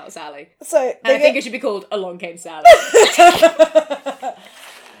should be about Sally. So And I think it should be called Along Came Sally.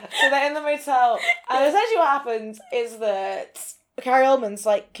 So they're in the motel, and essentially what happens is that Gary Oldman's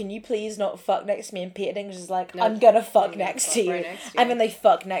like, can you please not fuck next to me? And Peter Dinklage is like, No, I'm gonna fuck I'm gonna next fuck to you. right next to And you. then they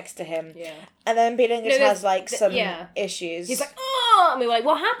fuck next to him. Yeah. And then Peter Dinklage there's- has like some yeah. issues. He's like, oh! And we were like,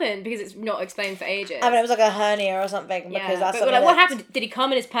 what happened? Because it's not explained for ages. I mean, it was like a hernia or something, yeah. because that's but we're like, what happened? Did he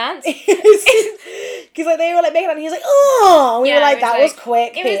come in his pants? Because like they were like making it, and he's like, oh, and we Yeah, were like, it was that like- was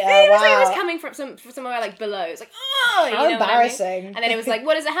quick, It was, Peter. it was like it was Wow. coming from somewhere like below. It's like, oh, you How know what I mean? embarrassing. And then it was like,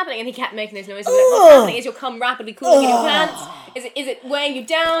 what is it happening? And he kept making those noises. Like, what's happening? Is your cum rapidly cooling in your pants? Is it weighing you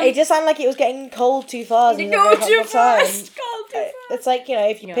down? It just sounded like it was getting cold too fast. and Go it was too like, all the time. fast. Go too fast. It's like, you know,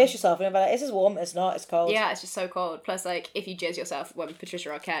 if you Yeah. piss yourself and you're like, this is warm, it's not, it's cold. Yeah, it's just so cold. Plus, like, if you jizz yourself when Patricia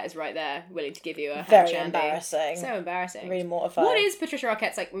Arquette is right there, willing to give you a Very hand shandy. embarrassing. So embarrassing. Really mortifying. What is Patricia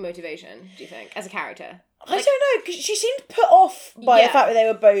Arquette's, like, motivation, do you think, as a character? I don't know, because she seemed put off by Yeah. the fact that they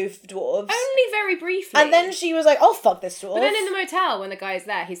were both dwarves. Only very briefly. And then she was like, oh, fuck this dwarf. But then in the motel, when the guy's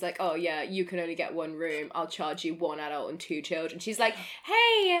there, he's like, oh, yeah, you can only get one room. I'll charge you 1 adult and 2 children. She's like,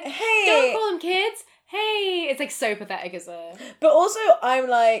 hey, don't call them kids. Hey. It's, like, so pathetic as a... But also, I'm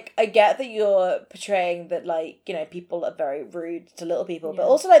like, I get that you're portraying that, like, you know, people are very rude to little people. But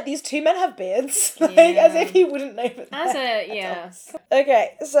also, like, these 2 men have beards. Like, Yeah. as if he wouldn't know that. As they're a, yeah. adults.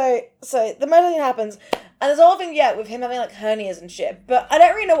 Okay, so the motel thing happens. And there's all thing, with him having, like, hernias and shit. But I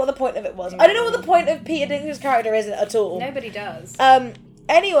don't really know what the point of it was. I don't know what the point of Peter Dinklage's character is at all. Nobody does.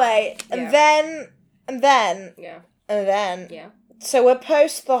 Anyway, and Yeah. then, Yeah. so we're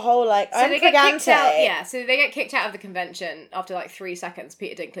post the whole, like, So I'm they get kicked out. Pregante. Yeah, so they get kicked out of the convention after like 3 seconds.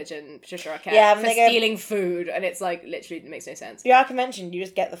 Peter Dinklage and Patricia Arquette Yeah, and for they go- stealing food, and it's like literally it makes no sense. Yeah, I can mention, you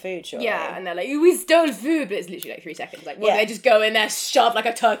just get the food, sure. Yeah, and they're like, we stole food, but it's literally like 3 seconds. Like, Yeah. they just go in there, shove like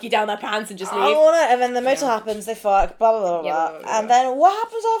a turkey down their pants, and just leave. I wanna, and then the motel happens, they fuck, blah, blah, blah, Yeah, blah, blah, blah, blah. And then what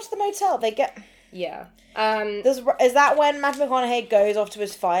happens after the motel? They get... Yeah. Is that when Matthew McConaughey goes off to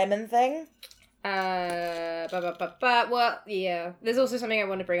his fireman thing? Well, yeah. There's also something I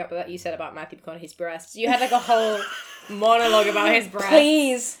want to bring up that you said about Matthew McConaughey's breasts. You had like a whole monologue about his breasts.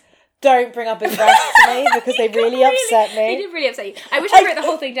 Please don't bring up his breasts to me, because they really upset They me. did really upset you. I wish I wrote the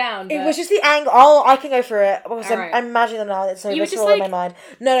whole thing down. It but- was just the angle. Oh, I can go through it, because Alright. I'm imagining them now. It's so You were just visceral in my like- mind.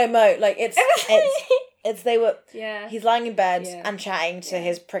 No, Mo, like, it's they were... Yeah. He's lying in bed Yeah. and chatting to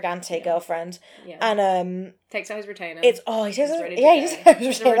his Pregante girlfriend. Yeah. And, Takes out his retainer. he says... He's ready to Yeah, he go. just goes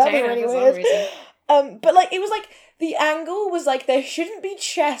He's a retainer. That'd be retainer really for some weird. reason. But, like, it was like... The angle was like, there shouldn't be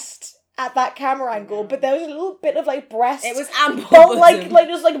chest at that camera angle, but there was a little bit of, like, breast... It was ample. But, like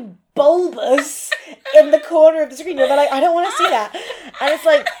just, like, bulbous in the corner of the screen. And they're like, I don't want to see that. And it's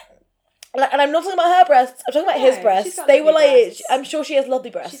like... And I'm not talking about her breasts. I'm talking about his No, she's breasts. got They were lovely like... breasts. I'm sure she has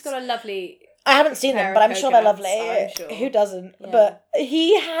lovely breasts. She's got a lovely... I haven't seen them, pair but of I'm sure they're coconuts, lovely. I'm sure. Who doesn't? Yeah. But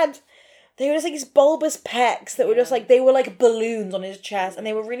he had... They were just like these bulbous pecs that were just like... They were like balloons on his chest, and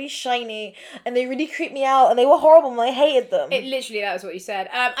they were really shiny, and they really creeped me out, and they were horrible, and I hated them. It literally, that was what you said.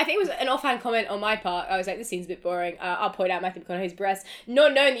 I think it was an offhand comment on my part. I was like, this seems a bit boring. I'll point out Matthew McConaughey's breasts,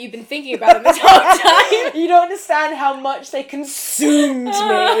 not knowing that you've been thinking about them this whole time. You don't understand how much they consumed me.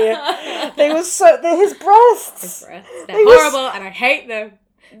 They were so... His breasts. They're They were horrible, and I hate them.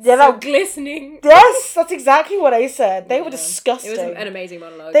 Yeah, So that- glistening. Yes, that's exactly what I said. They were disgusting. It was an amazing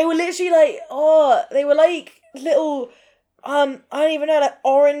monologue. They were literally like, they were like little, I don't even know, like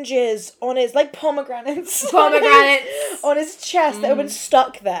oranges on his, like pomegranates. Pomegranates. on his chest that had been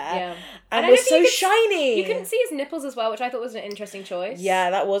stuck there. Yeah. And I was don't so think you shiny. You couldn't see his nipples as well, which I thought was an interesting choice. Yeah,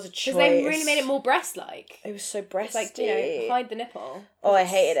 that was a choice. Because they really made it more breast-like. It was so It's breasty. like, you know, hide the nipple. Oh, I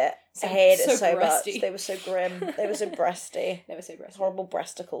hated it. So- I hated it so so breasty. much. They were so grim. They were so breasty. Never so breast. Horrible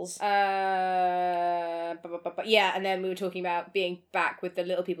breasticles. But yeah, and then we were talking about being back with the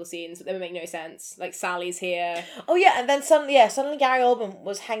little people scenes, but they would make no sense. Like, Sally's here. Oh yeah, and then suddenly Gary Oldman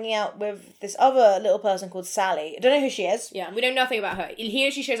was hanging out with this other little person called Sally. I don't know who she is. Yeah, we know nothing about her.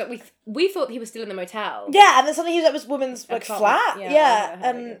 Here she shows up. We thought he was still in the motel. Yeah, and then suddenly he was at this woman's like Apartment. flat. Yeah, Yeah, I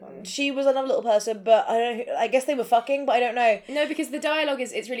and don't know. she was another little person, but I don't know. I guess they were fucking, but I don't know. No, because the dialogue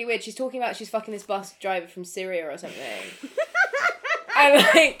it's really weird. She's talking about she's fucking this bus driver from Syria or something. And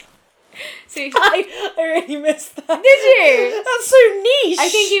like, so I really missed that. did you? That's so niche. I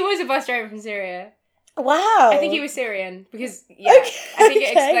think he was a bus driver from Syria. Wow. I think he was Syrian because I think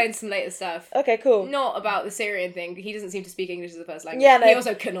it okay. explains some later stuff. Okay, cool. Not about the Syrian thing. He doesn't seem to speak English as a first language. Yeah, no. He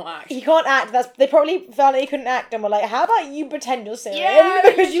also could not act. He can't act. They probably found that he couldn't act and were like, "How about you pretend you're Syrian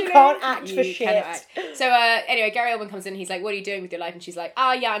because you literally. can't act for You shit." cannot act. So anyway, Gary Oldman comes in. He's like, "What are you doing with your life?" And she's like,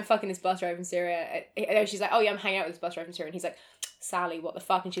 "Oh yeah, I'm fucking this bus driver from Syria." And she's like, "Oh yeah, I'm hanging out with this bus driver from Syria." And he's like, "Sally, what the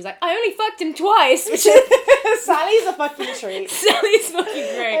fuck?" And she's like, "I only fucked him twice," which is Sally's a fucking treat. Sally's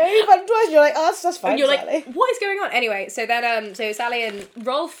fucking great. Only fucked twice. You're like, "Oh, that's fine." And you're Sally. like, what is going on? Anyway, so then, so Sally and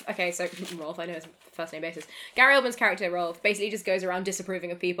Rolf. Okay, so Rolf, I know his first name basis. Gary Oldman's character Rolf basically just goes around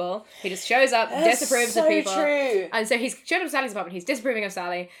disapproving of people. He just shows up, That's disapproves so of people. true. And so he's showed up at Sally's apartment. He's disapproving of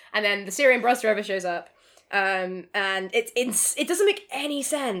Sally, and then the Syrian bus driver shows up. And it doesn't make any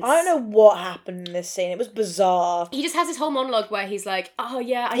sense. I don't know what happened in this scene. It was bizarre. He just has this whole monologue where he's like, "Oh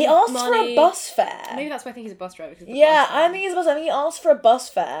yeah, I He need asked money." for a bus fare. Maybe that's why I think he's a bus driver. 'Cause of the Yeah, bus fare. I think he's a bus. I think he asked for a bus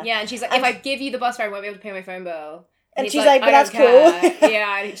fare. Yeah, and she's like, And if I give you the bus fare, I won't be able to pay my phone bill. And he's she's like, but "I don't that's cool." care."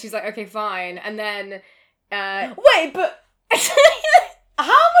 Yeah, and she's like, okay, fine. And then, Wait, but how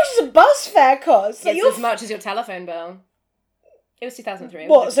much does a bus fare cost? Like, it's you're as much as your telephone bill. It was 2003.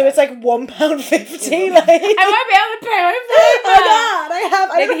 What? So it's like £1.50. Like I won't be able to pay over it. I don't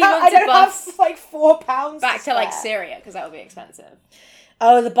have like £4 back to like spare. Syria because that would be expensive.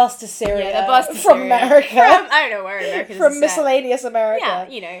 Oh, the bus to Syria. Yeah, the bus to from Syria. America. I don't know where in America. From miscellaneous America. Yeah,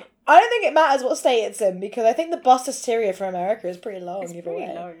 you know. I don't think it matters what state it's in because I think the bus to Syria from America is pretty long. It's either pretty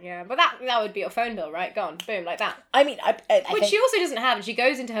way. long, yeah. But that would be your phone bill, right? Gone, boom, like that. I mean, I Which think, she also doesn't have, and she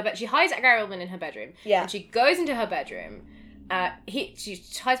goes into her bed. She hides at Gary Oldman in her bedroom. Yeah. And she goes into her bedroom. She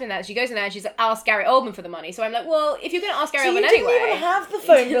hides me in that. She goes in there and she's like, ask Gary Oldman for the money. So I'm like, well, if you're going to ask Gary so Oldman you didn't anyway. even have the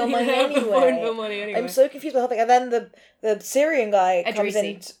phone bill You money didn't have the phone bill anyway. money anyway. I'm so confused with the whole thing. And then the Syrian guy comes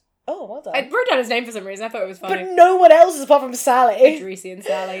Idrisi. in. Oh, well done. I wrote down his name for some reason. I thought it was funny. But no one else is apart from Sally. Idrisi and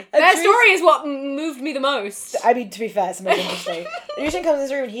Sally. Their story is what moved me the most. I mean, to be fair, it's most interesting. Adrian comes in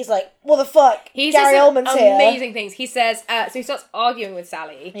his room and he's like, what the fuck? He Gary says some Oldman's here. amazing things. He says, so he starts arguing with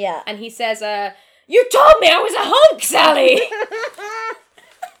Sally. Yeah. And he says, you told me I was a hunk, Sally!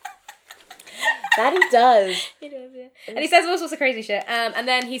 That he does. He does, yeah. And he says all sorts of crazy shit. And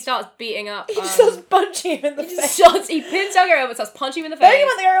then he starts beating up. He just starts punching him in the face. He pins down Gary Oldman, starts punching him in the Bearing face. in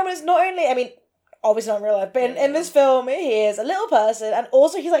mind that Gary Oldman is not only, I mean, obviously not in real life, but in this film, he is a little person, and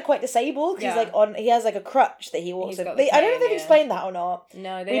also he's like quite disabled because Yeah. he's like he has like a crutch that he walks He's with. got the I don't know if cane, they've yeah. explained that or not.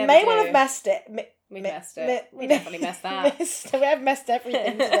 No, they We never may do. well have messed it. We messed it. We definitely messed that. We have messed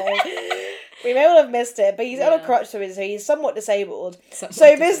everything today. We may well have missed it, but he's on a Yeah. crutch, so he's somewhat disabled. Somewhat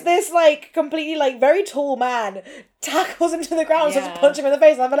So disabled. this like completely like very tall man tackles him to the ground and starts Yeah. to punch him in the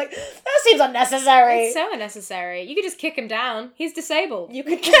face, and I'm like, that seems unnecessary. It's so unnecessary. You could just kick him down. He's disabled. You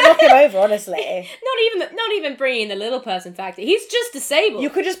could just knock him over, honestly. Not even bringing the little person factor. He's just disabled.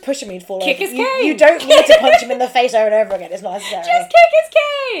 You could just push him, he'd fall Kick over. his You cane. don't need to punch him in the face over and over again. It's not necessary. just kick his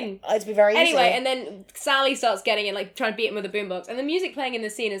cane. It'd be very easy. Anyway, and then Sally starts getting in, like, trying to beat him with a boombox. And the music playing in the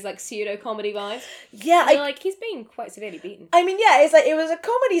scene is, like, pseudo-comedy vibes. yeah, And you're like, he's being quite severely beaten. I mean, yeah, it's like, it was a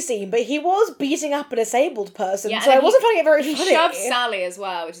comedy scene, but he was beating up a disabled person, Yeah, so and I then wasn't finding it very He funny. shoves Sally as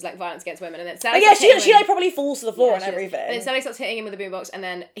well, which is, like, violence against women. And then Oh Sally yeah, starts hitting she him- like probably falls to the floor and she does. everything. And then Sally starts hitting him with a boombox, and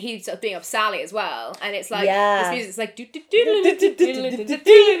then he starts beating up Sally as well. And it's like, Yeah. this music's like...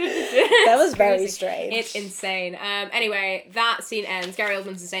 That was very crazy. strange. It's insane. Anyway, that scene ends. Gary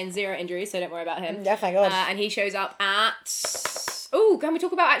Oldman sustained 0 injuries, so don't worry about him. Yeah, thank God. And he shows up at... Oh, can we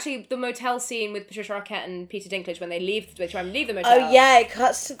talk about actually the motel scene with Patricia Arquette and Peter Dinklage when they try and leave the motel? Oh yeah, it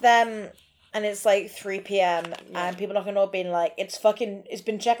cuts to them and it's like 3 p.m. and people knocking on the door being like, it's been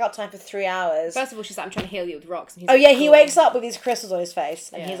checkout time for 3 hours. First of all, she's like, I'm trying to heal you with rocks. And he's Oh like, yeah, he cool. wakes up with these crystals on his face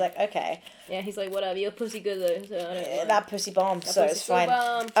and Yeah. he's like, okay, Yeah, he's like, whatever, you're pussy good though, so I don't know. that pussy bombed, so pussy's it's so fine.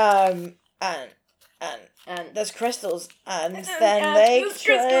 bombed. And there's crystals and then and they there's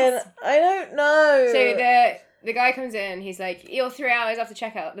try and, crystals. I don't know. So the guy comes in, he's like, you're 3 hours after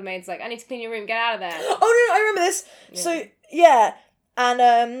checkout. The maid's like, I need to clean your room, get out of there. Oh no, I remember this. So yeah, and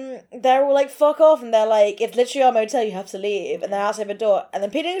they're all like, "Fuck off," and they're like, "It's literally our motel. You have to leave." And they're outside the door, and then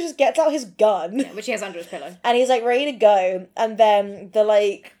Peter Dinklage just gets out his gun, Yeah, which he has under his pillow. and he's like ready to go. And then the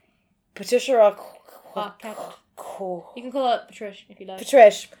like, Patricia You can call her Patrish if you like.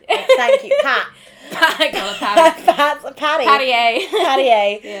 Patrish, thank you, Pat. I call her Patty. Patty. Patty A. Patty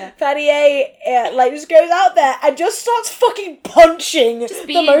A. Yeah. Patty A. Like just goes out there and just starts fucking punching the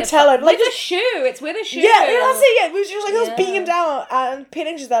Beating motel owner. Like with a shoe. It's with a shoe. yeah, that's it. Yeah, it was just like Yeah. just beating him down, and Peter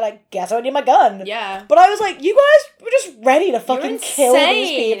Dinklage is there like, guess I need my gun. Yeah. But I was like, you guys were just ready to fucking kill these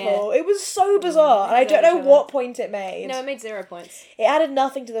insane. people. It was so bizarre, and I don't know what point it made. No, it made 0 points. It added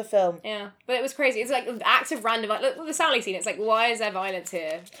nothing to the film. Yeah, but it was crazy. It's like acts of random. Look, the Sally scene. It's like, why is there violence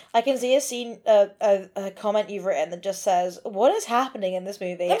here? I can see a comment you've written that just says, "What is happening in this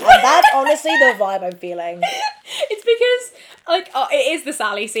movie?" And that's honestly the vibe I'm feeling. It's because it is the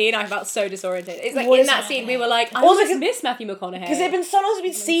Sally scene. I felt so disoriented. It's like What in is that scene we were like, I Also, almost 'cause- miss Matthew McConaughey Because they've been so long since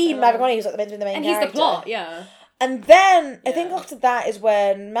we've seen Matthew McConaughey, who's like the main and he's character. the plot. Yeah. And then I think Yeah. after that is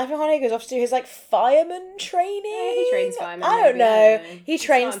when Matthew McConaughey goes off to do his like fireman training. Yeah, he trains firemen, I don't maybe, I know. don't know. He It's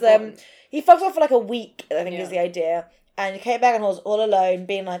trains not them. important. He fucks off for like a week. I think Yeah. is the idea. And Kate Beckinsale's all alone,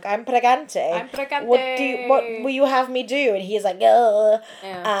 being like, "I'm pregante. I'm pregante. What will you have me do?" And he's like, "Ugh."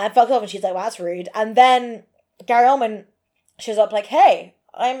 Yeah. And fucks off, and she's like, "Well, that's rude." And then Gary Oldman shows up like, "Hey,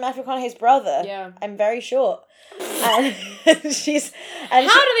 I'm Matthew McConaughey's brother. Yeah. I'm very short." And she's and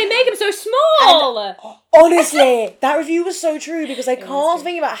How do they make him so small? honestly, that review was so true because I was can't true.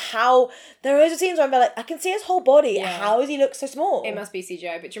 think about how there are scenes where I'm like, I can see his whole body. Yeah. How does he look so small? It must be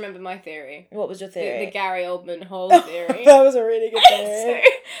CGI. But do you remember my theory? What was your The theory? Gary Oldman whole theory. That was a really good So, theory.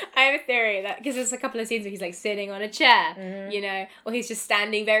 I have a theory that because there's a couple of scenes where he's like sitting on a chair, you know, or he's just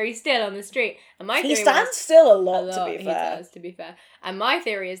standing very still on the street. And my He theory stands was, still a a lot, lot, to be fair. He does, to be fair. And my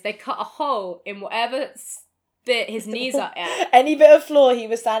theory is they cut a hole in whatever bit his knees are at, Any bit of floor he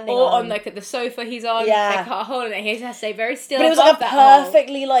was standing or on. on like the sofa he's on, Yeah. they cut a hole in it. He has to stay very still. But it was above like a that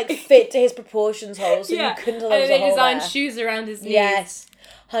perfectly like fit to his proportions hole, so hole. you couldn't tell and there was then a they hole designed there. shoes around his knees. Yes,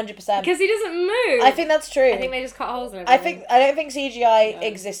 100%. Because he doesn't move. I think that's true. I think they just cut holes in it. I don't think CGI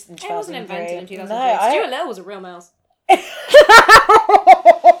exists in 2003. It wasn't invented in 2003. No, Stuart Little was a real mouse.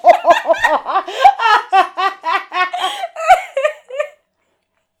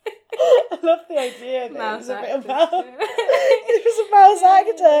 I love the idea that Mouse it was a real actor. mouse. It was a mouse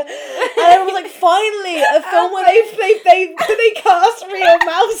actor, and I was like, finally, a film where they cast real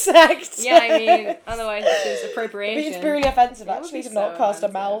mouse actors. Yeah, I mean, otherwise it's just But appropriation. it's really offensive It would actually be to not so cast a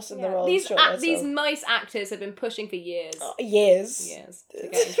offensive. mouse in the role. These of Stuart these Little. mice actors have been pushing for years. Years. Years. To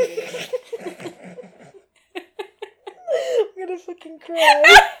get into it. I'm gonna fucking cry.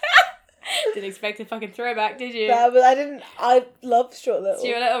 Didn't expect a fucking throwback, did you? But I didn't. I love Stuart Little.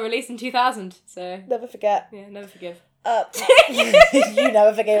 Stuart Little released in 2000, so Never forget. yeah, never forgive. You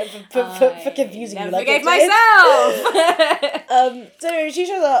never forgave it for confusing never you like forgave it did. myself. So anyway, she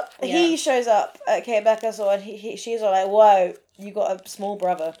shows up. Yeah. He shows up at Kate Beckinsale, and she's all like, "Whoa, you got a small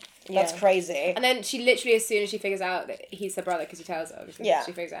brother. That's Yeah. crazy." And then she literally, as soon as she figures out that he's her brother, because he tells her, obviously, Yeah.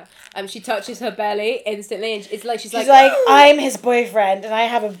 she figures out. She touches her belly instantly, and it's like she's She's like, "I'm his boyfriend, and I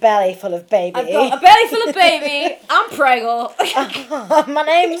have a belly full of baby. I've got a belly full of baby. I'm preggle. My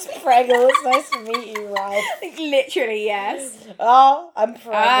name's Preggle. It's nice to meet you, Ralph. Literally, yes. Oh, I'm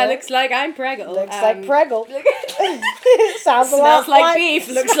Preggle. Looks like I'm preggle. Looks like Preggle. Sounds a Smells lot like beef.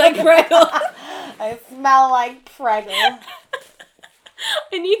 Looks like preggle. I smell like Preggle.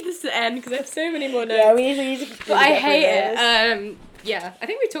 I need this to end because I have so many more notes. Yeah, we need to. But I hate it. Yeah, I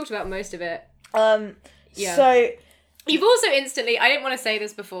think we talked about most of it. Yeah. So You've also instantly, I didn't want to say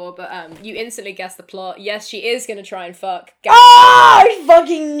this before, but you instantly guessed the plot. Yes, she is going to try and fuck Gary. I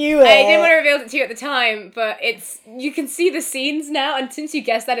fucking knew it. I didn't want to reveal it to you at the time, but you can see the scenes now, and since you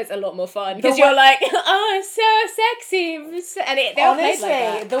guessed that, it's a lot more fun. Because you're like, oh, it's so sexy. And they all played Honestly, like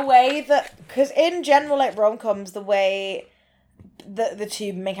that. the way that, because in general, like rom-coms, the way the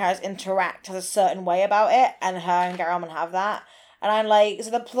two main characters interact has a certain way about it, and her and Gary Oldman have that. And I'm like,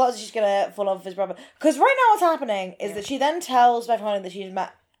 so the plot is she's gonna fall off with his brother. Because right now what's happening is that she then tells Beth Harmon that she's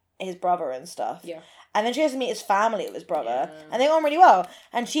met his brother and stuff. Yeah. And then she has to meet his family with his brother. And they go on really well.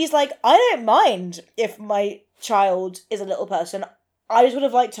 And she's like, I don't mind if my child is a little person. I just would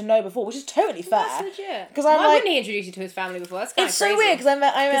have liked to know before, which is totally fair. That's legit. Because I'm Why like, wouldn't he introduce you to his family before? That's kind of it's crazy. so weird because I'm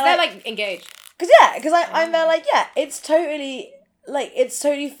Because they're like engaged. Because I'm there like, yeah, it's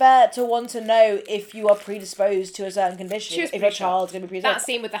totally fair to want to know if you are predisposed to a certain condition, She was if your pretty child's going to be predisposed. That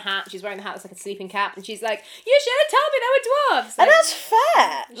scene with the hat, she's wearing the hat that's like a sleeping cap, and she's like, you should have told me they were dwarves. And that's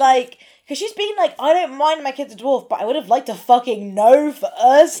fair. Like, because she's been like, I don't mind my kid's a dwarf, but I would have liked to fucking know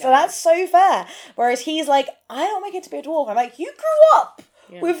first. And that's so fair. Whereas he's like, I don't want my kid to be a dwarf. I'm like, you grew up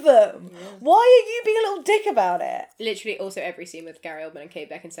with them. Why are you being a little dick about it? Literally, also every scene with Gary Oldman and Kate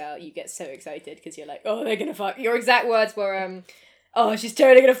Beckinsale, you get so excited because you're like, oh, they're gonna fuck. Your exact words were, oh, she's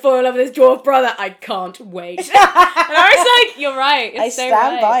totally gonna fall in love with his dwarf brother. I can't wait. And I was like, you're right. It's I so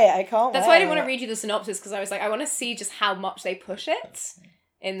stand right. by it. I can't That's wait. why I didn't want to read you the synopsis, because I was like, I want to see just how much they push it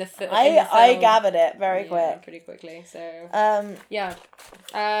in the film. I gathered it very quick. Pretty quickly. So Yeah.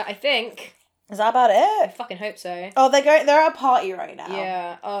 I think. Is that about I it? fucking hope so. Oh, they're at a party right now.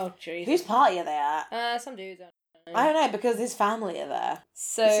 Yeah. Oh, jeez. Whose party are they at? Some dudes. I don't know, because his family are there.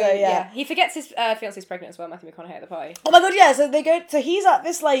 So yeah. yeah, he forgets his fiance's pregnant as well. Matthew McConaughey at the party. Oh my god, yeah, so they go, so he's at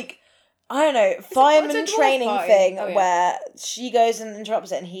this, like, I don't know, fireman it's a dwarf training party. thing Oh, yeah. where she goes and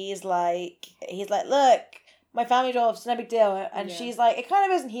interrupts it, and he's like, look, my family dwarfs, no big deal. And she's like, it kind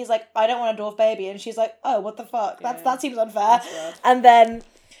of is, and he's like, I don't want a dwarf baby. And she's like, oh, what the fuck? That seems unfair. And then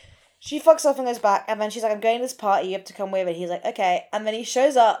she fucks off and goes back, and then she's like, I'm going to this party, you have to come with. And he's like, okay. And then he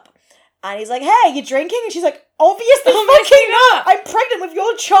shows up, and he's like, hey, you drinking? And she's like, obviously fucking not. I'm pregnant with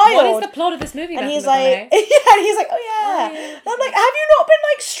your child. What is the plot of this movie? And Matthew he's like, McConaughey? yeah, and he's like, oh yeah. And I'm like, have you not been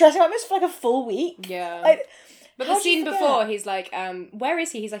like stressing about this for like a full week? Yeah. Like, But how the do you scene forget? before, he's like, where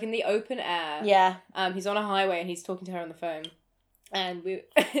is he? He's like in the open air. Yeah. He's on a highway and he's talking to her on the phone. And we,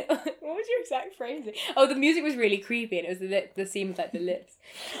 what was your exact phrasing? Oh, the music was really creepy, and it was the scene with like the lips.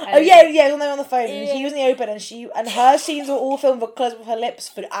 Oh yeah, he was on the phone, and he was in the open, and her scenes were all filmed with close with her lips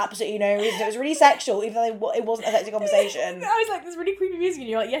for absolutely no reason. It was really sexual, even though it wasn't a sexy conversation. I was like, this really creepy music, and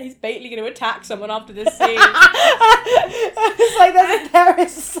you're like, yeah, he's basically going to attack someone after this scene. It's like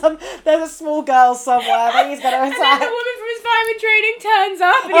there's a small girl somewhere that he's gonna And then attack. the woman from his fireman training turns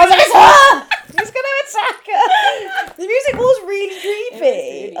up, and I was like, he's it's her! He's gonna attack her. The music was really creepy,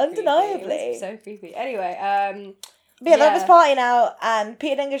 It was really undeniably. creepy. It was so creepy. Anyway, But yeah, they're at this party now, and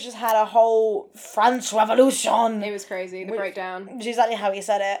Peter Dinklage just had a whole French Revolution. It was crazy, the breakdown. Which is exactly how he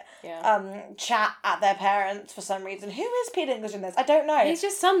said it. Yeah. Chat at their parents for some reason. Who is Peter Dinklage in this? I don't know. He's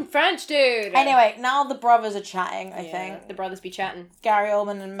just some French dude. Anyway, now the brothers are chatting, I think. The brothers be chatting. Gary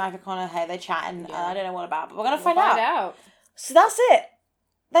Oldman and Matthew McConaughey, they're chatting. And I don't know what about, but we're going to find Find out. out. So that's it.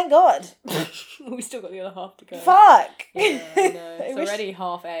 Thank God. We still got the other half to go. Fuck. Yeah, I know. It's already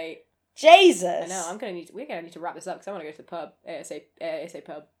 8:30. Jesus. I know. We're gonna need to wrap this up because I want to go to the pub. ASA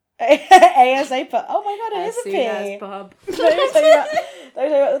pub. ASA pub. Oh my God, it is a soon P. as pub. Let me tell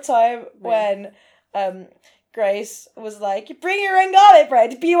you about the time when Grace was like, "You bring your own garlic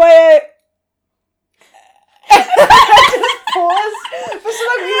bread, BYO." Just pause for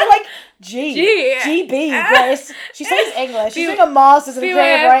some reason, like GB Grace. She says English. She's doing a master's in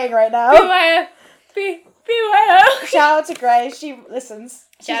creative writing right now. BYO. Shout out to Grace. She listens.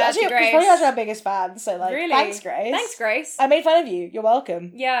 She's Grace. probably actually our biggest fan. So like, Really? thanks, Grace. Thanks, Grace. I made fun of you. You're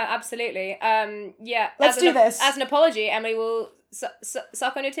welcome. Yeah, absolutely. Yeah. Let's do this. As an apology, Emily will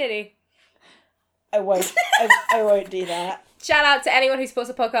suck on your titty. I won't. I won't do that. Shout out to anyone who supports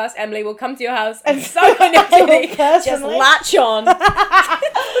the podcast. Emily will come to your house and suck on your titty. Just latch on.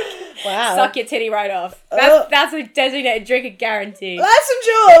 Wow. Suck your titty right off. That's a designated drinking guarantee. Let's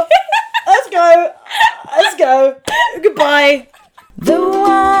enjoy. Let's go. Let's go. Goodbye. The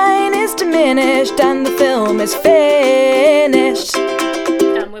wine is diminished and the film is finished.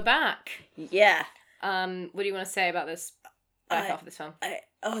 And we're back. Yeah. What do you want to say about this back half of this film?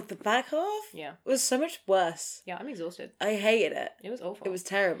 The back half? Yeah. Was so much worse. Yeah, I'm exhausted. I hated it. It was awful. It was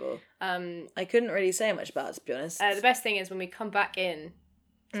terrible. I couldn't really say much about it, to be honest. The best thing is when we come back in,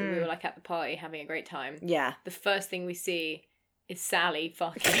 so we were like at the party having a great time. Yeah. The first thing we see is Sally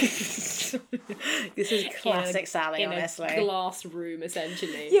fucking This is classic Sally, honestly. In a glass room,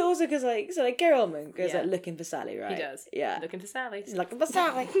 essentially. Yeah, also because Gary Oldman goes looking for Sally, right? He does. Yeah. Looking for Sally. He's looking for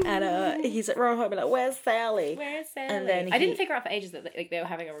Sally. And he's like running home like, where's Sally? Where's Sally? And then I didn't figure out for ages that they were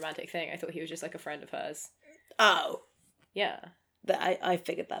having a romantic thing. I thought he was just like a friend of hers. Oh. Yeah. I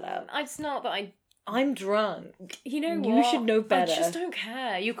figured that out. It's not that I'm drunk. You know what? You should know better. I just don't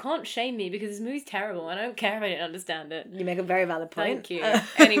care. You can't shame me because this movie's terrible. I don't care if I didn't understand it. You make a very valid point. Thank you.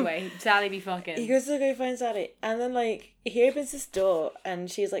 Anyway, Sally be fucking. He goes to go find Sally. And then, like, he opens this door and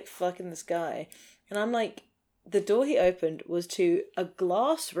she's, like, fucking this guy. And I'm like, the door he opened was to a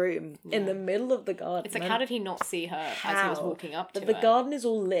glass room in the middle of the garden. It's like, how did he not see her as he was walking up to the her? garden is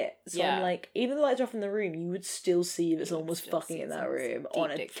all lit. So I'm like, even the lights are off in the room, you would still see that someone was fucking in that room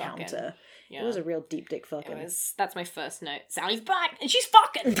on a counter. Yeah. It was a real deep dick fucking. That's my first note. Sally's back and she's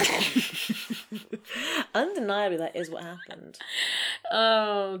fucking. Undeniably, that is what happened.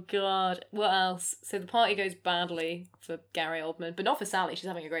 Oh God! What else? So the party goes badly for Gary Oldman, but not for Sally. She's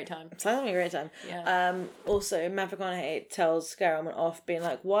having a great time. She's having a great time. Yeah. Also, Matthew McConaughey tells Gary Oldman off, being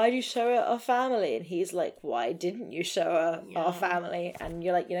like, "Why did you show her our family?" And he's like, "Why didn't you show her our family?" And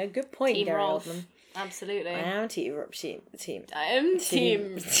you're like, good point, Team Gary Rolf. Oldman. Absolutely. I am team. I am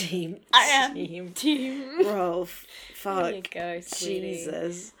team. I am team. Rolf. Fuck. There you go, sweetie.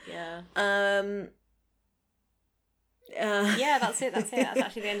 Jesus. Yeah. Yeah, that's it. That's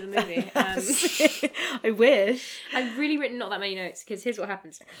actually the end of the movie. I wish. I've really written not that many notes because here's what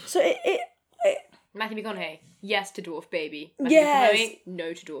happens. So it Matthew McConaughey, yes to Dwarf Baby. Yes. McConaughey,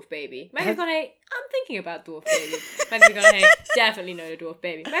 no to Dwarf Baby. Matthew McConaughey, I'm thinking about Dwarf Baby. Matthew McConaughey, definitely no to Dwarf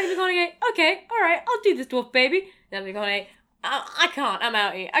Baby. Matthew McConaughey, okay, alright, I'll do this Dwarf Baby. Matthew McConaughey, I can't, I'm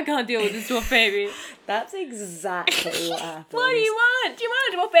outie. I can't deal with this Dwarf Baby. That's exactly what happened. What do you want? Do you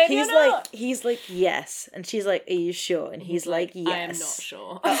want a Dwarf Baby or not? He's like, yes. And she's like, are you sure? And he's like, yes. I am not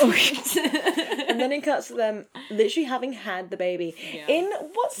sure. And then it cuts to them literally having had the baby in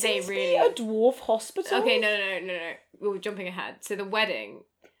what seems to be a dwarf hospital. Okay, no. We were jumping ahead. So the wedding.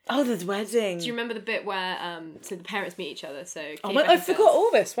 Oh, the wedding. Do you remember the bit where so the parents meet each other? So oh my, I forgot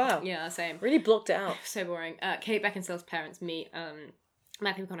all this. Wow. Yeah, same. Really blocked it out. So boring. Kate Beckinsale's parents meet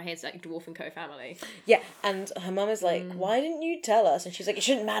Matthew McConaughey's like Dwarf and Co family. Yeah, and her mum is like, "Why didn't you tell us?" And she's like, "It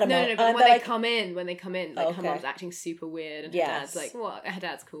shouldn't matter, Mum." No, but when they come in, like her okay. mum's acting super weird, and her dad's like, "Well, her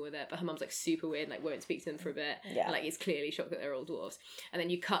dad's cool with it," but her mum's like super weird, and like won't speak to them for a bit, and like is clearly shocked that they're all dwarves. And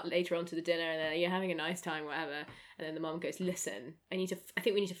then you cut later on to the dinner, and then you're having a nice time, whatever. And then the mum goes, "Listen, I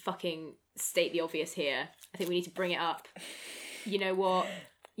think we need to fucking state the obvious here. I think we need to bring it up. You know what?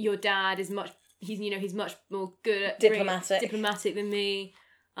 Your dad is he's much more good at diplomatic than me.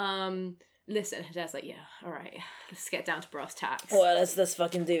 Listen," her dad's like, "Yeah, all right, let's get down to brass tacks. Well, let's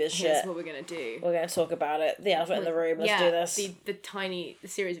fucking do this shit. That's what we're gonna do. We're gonna talk about it. The elephant in the room. Let's do this. The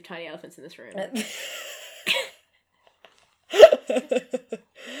series of tiny elephants in this room."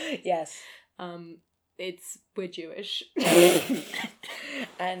 Yes. we're Jewish.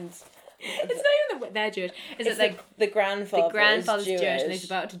 And It's not even that they're Jewish. It's that like the grandfather's Jewish and he's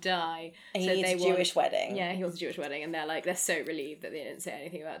about to die. and so he needs a Jewish wedding. Yeah, he wants a Jewish wedding, and they're so relieved that they didn't say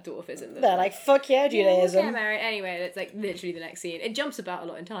anything about dwarfism. They're like, fuck yeah, Judaism. We'll get married. Anyway, it's like literally the next scene. It jumps about a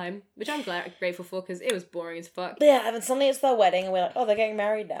lot in time, which I'm grateful for because it was boring as fuck. But yeah, and then suddenly it's their wedding, and we're like, oh, they're getting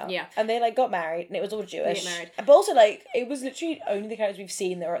married now. Yeah. And they like got married, and it was all Jewish. They get married. But also, like, it was literally only the characters we've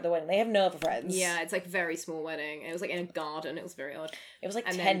seen that were at the wedding. They have no other friends. Yeah, it's like very small wedding. It was like in a garden. It was very odd. It was like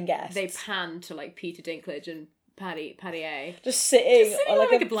And 10 then guests. They panned to like Peter Dinklage and Patty A. Just sitting sitting on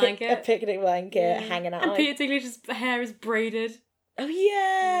like a blanket. a picnic blanket, hanging out. And like, Peter Dinklage's hair is braided. oh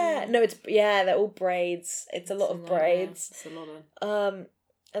yeah, no, it's they're all braids. It's a lot of braids. It's a lot of.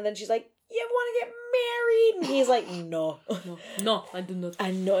 And then she's like, "You want to get married?" And he's like, "No, No, I do not.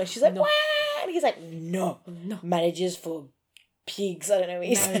 I know." And she's like, No. "What?" And he's like, "No, No. marriage is for pigs." I don't know what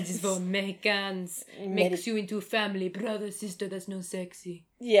he Marriage says. is for Mexicans. Makes you into a family, brother, sister. That's no sexy.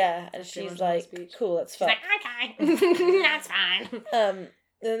 Yeah, and pretty she's much my like, speech. "Cool, that's fine." okay, that's fine.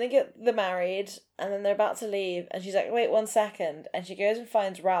 And then they get married, and then they're about to leave, and she's like, "Wait 1 second," and she goes and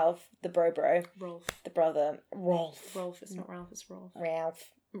finds Ralph, the bro, Rolf. the brother, Rolf, It's not Ralph. It's Rolf.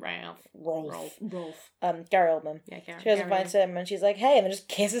 Rolf, Rolf. Gary Oldman. Yeah, Gary. She goes and finds him, and she's like, "Hey," and then just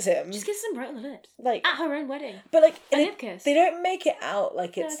kisses him. Just kisses him right on the lips. Like, At her own wedding. but like, A they, lip kiss. they don't make it out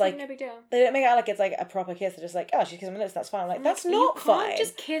like No, it's like like no big deal. they don't make it out like it's like a proper kiss. They're just like, "Oh, she's kissing my lips. That's fine." I'm like, that's not you fine. Can't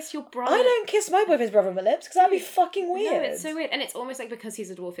just kiss your brother. I don't kiss my boyfriend's brother on my lips because that'd be fucking weird. No, it's so weird, and it's almost like because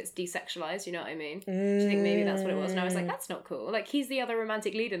he's a dwarf, it's desexualized. You know what I mean? Do you think maybe that's what it was? And I was like, that's not cool. Like he's the other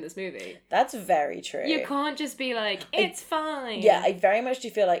romantic lead in this movie. That's very true. You can't just be like, it's fine. Yeah, I very much do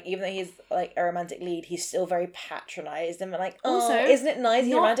feel like even though he's like a romantic lead, he's still very patronised and like, oh, Also, isn't it nice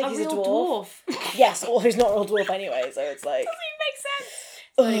he's not romantic? a He's real a dwarf. dwarf. Yes, or he's not a real dwarf anyway, so it's like Doesn't even make sense.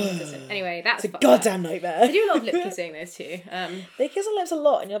 It's not even consistent. Anyway, that's it's a goddamn nightmare. They do a lot of lip kissing those two. They kiss on lips a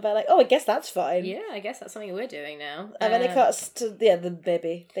lot, and you'll be like, oh, I guess that's fine. Yeah, I guess that's something we're doing now. And then it cuts to the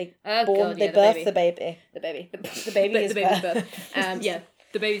baby. They Oh, born, God, they yeah, birth the the baby, The baby. the baby is the baby's birthed. birth. Yeah,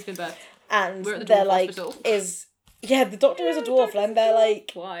 the baby's been birthed. And We're at the they're dwarf like, hospital. the doctor is a dwarf, and they're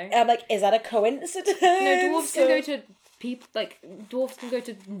like, Why? I'm like, is that a coincidence? No, dwarves can go to people. Like dwarves can go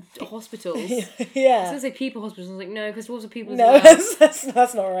to hospitals. I was yeah. gonna say people hospitals. I was like, no, because dwarves are people. No, as well.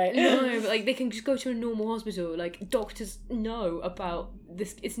 that's not right. No, but like they can just go to a normal hospital. Like doctors know about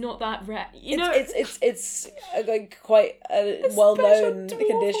this. It's not that rare. You know, It's like quite a well-known special dwarf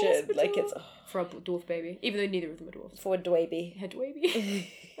condition. hospital. Like it's for a dwarf baby, even though neither of them are dwarves. for a dweeby. Head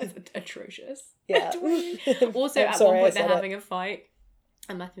baby. That's atrocious. Yeah. Also, I'm at sorry, one I point they're said it. having a fight,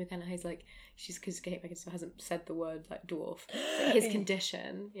 and Matthew McConaughey's like, because Kate Beckinsale hasn't said the word like dwarf. It's like his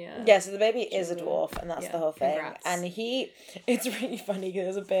condition. Yeah. Yeah, so the baby is a dwarf, and that's Yeah, the whole thing. congrats. And it's really funny because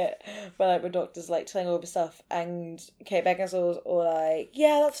there's a bit where like the doctor's like telling all of his stuff, and Kate Beckinsale's all like,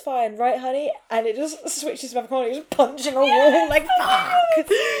 "Yeah, that's fine, right, honey?" And it just switches to Matthew McConaughey just punching a wall like, "Fuck!"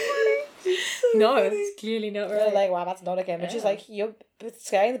 No, it's clearly not They're right. like, "Wow, that's not okay." And she's Yeah. like, "You're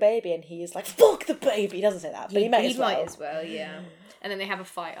scaring the baby," and he's like, "Fuck the baby." He doesn't say that, but he might as well. Might as well, yeah. And then they have a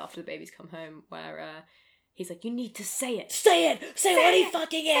fight after the baby's come home where he's like, you need to say it. Say it! Say what he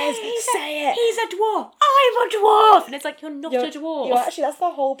fucking is! Say it! He's a dwarf. I'm a dwarf. And it's like, you're not a dwarf. You're actually, that's the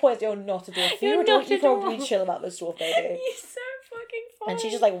whole point. You're not a dwarf. If You're you were not you a probably dwarf. chill about this dwarf baby. He's so fucking funny. And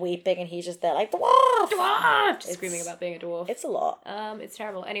she's just like weeping, and he's just there like, dwarf! dwarf. Just screaming about being a dwarf. It's a lot. It's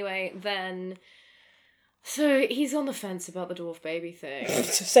terrible. Anyway, then so he's on the fence about the dwarf baby thing. To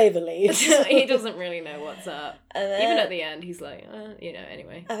say the least. He doesn't really know what's up. And then, Even at the end, he's like,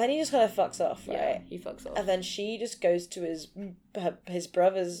 anyway. and then he just kind of fucks off, right? Yeah, he fucks off. And then she just goes to his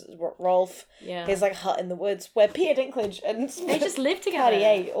brother's, Rolf, Yeah. his like hut in the woods, where Peter Dinklage and They just live together.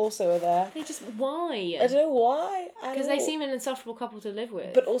 Patty A also are there. They just, why? I don't know why. Because they seem an insufferable couple to live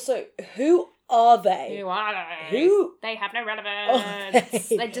with. But also, who are they? Who are they? Who? They have no Are relevance.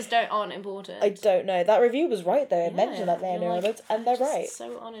 they? They just aren't important. I don't know. That review was right though. It Yeah, mentioned that they're you're like, relevant, and they're just right.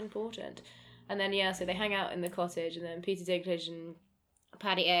 So unimportant. And then so they hang out in the cottage, and then Peter Dinklage and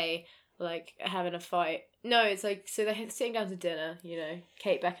Patty A are, like having a fight. No, it's like so they're sitting down to dinner. You know,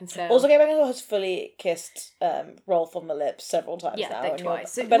 Kate Beckinsale. Also, Kate Beckinsale has fully kissed Rolf on the lips several times Yeah, now. like and you're-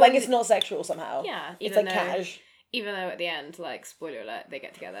 twice. So but like when it's not sexual somehow. yeah, It's even like though cash. even though at the end, like spoiler alert, they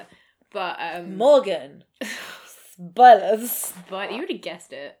get together. But Morgan. Spoilers. but you already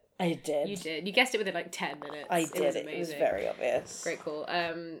guessed it. I did. You did. You guessed it within like 10 minutes. I It did. was It was amazing. very obvious. Great call.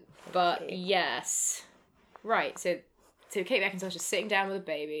 But Okay. yes, right. So Kate Beckinsale's just sitting down with a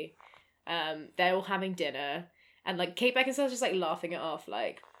baby. They're all having dinner, and like Kate Beckinsale's just like laughing it off,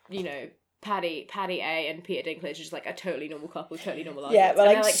 like Patty A and Peter Dinklage are just like a totally normal couple, totally normal lives. Yeah, but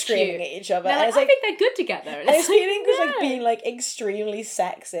And like they're, screaming cute. at each other. They're And like, it's I like, think they're good together. and it's like, Peter Dinklage like yeah. being like extremely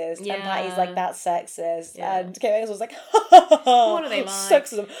sexist, and Patty's like, that's sexist, Yeah. and Kate Beckinsale was like, what are they like?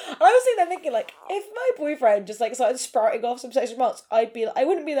 Sexism. And I was sitting there thinking, like, if my boyfriend just like started sprouting off some sexist remarks, I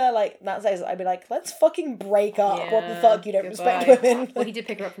wouldn't be there like, that's sexist. I'd be like, let's fucking break up. What the fuck? You don't respect goodbye. women. Well, he did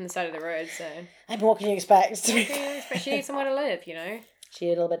pick her up from the side of the road, so I mean, what can you expect? she needs somewhere to live, you know. She a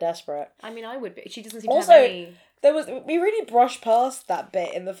little bit desperate. I mean, I would be. She doesn't seem Also, to have any. We really brushed past that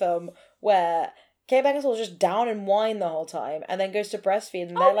bit in the film where Kate Beckinsale is just down and whine the whole time, and then goes to breastfeed,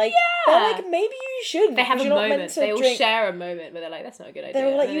 and they're like, maybe you shouldn't. They have a you're not meant moment. to They all drink. share a moment where they're like, "That's not a good idea."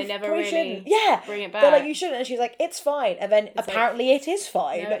 They were like, and you they never probably really shouldn't. bring it back. They're like, you shouldn't, and she's like, it's fine, and then apparently it is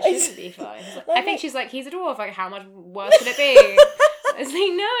fine. No, it shouldn't be fine. Like, Like, I think she's like, he's a dwarf. Like, how much worse could it be? It's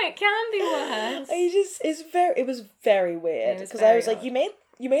like, no, it can be worse. It was very weird It was because I was very like,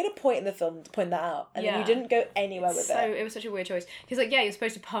 you made a point in the film to point that out, and then you didn't go anywhere with So it. it was such a weird choice because, like, yeah, you're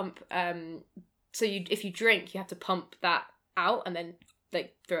supposed to pump. So if you drink, you have to pump that out and then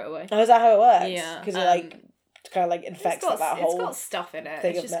like throw it away. Oh, is that how it works? Yeah, because it like kind of like infects it's that whole. It's got stuff in it.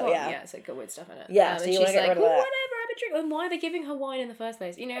 thing It's of just milk, got yeah. it's like got weird stuff in it. Yeah, so and you she's wanna get like, rid of well, that. whatever, have a drink. And why are they giving her wine in the first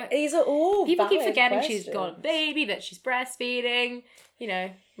place? You know, These are all people keep valid forgetting questions. she's got a baby, that she's breastfeeding. You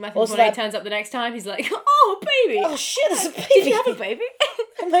know, Matthew Also McConaughey that- turns up the next time. He's like, oh, baby. Oh shit, there's a baby. Did you have a baby?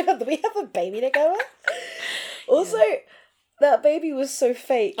 Oh my god, do we have a baby to go with? Also, that baby was so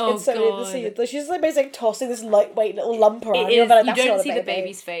fake. Oh, in so many of the God. scenes. Like, she's like basically tossing this lightweight little lump around. It You're is, like, you "That's not don't a see the baby."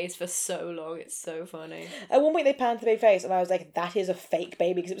 baby's face for so long. It's so funny. At one point, they panned to the baby face, and I was like, "That is a fake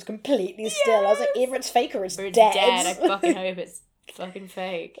baby," because it was completely still. I was like, "Either it's fake or it's Or it's dead." dead. I fucking hope it's fucking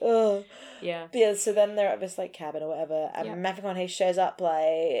fake. Ugh. Yeah. But yeah, so then they're at this like cabin or whatever, and Yeah. Matthew McConaughey shows up like,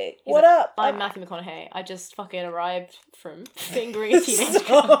 He's "What like, up? I'm Matthew McConaughey. I just fucking arrived from fingering a teenage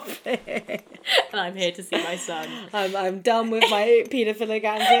girl, Stop it. and I'm here to see my son. I'm done with my paedophilic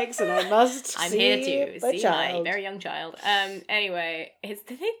antics, and I must. I'm see here to the see child. my very young child. Anyway, did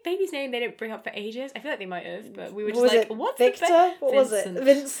they baby's name they didn't bring up for ages? I feel like they might have, but we were just What was like, it? what's Victor? the What was it?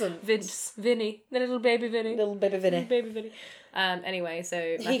 Vincent. Vinny, the little baby Vinny. Little baby Vinny. Baby Vinny. Anyway,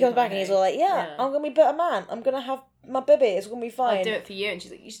 so He comes back and he's all like, yeah, I'm gonna be a better man. I'm gonna have my baby. It's gonna be fine. I'll do it for you. And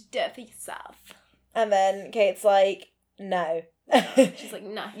she's like, you should do it for yourself. And then Kate's like, no. She's like,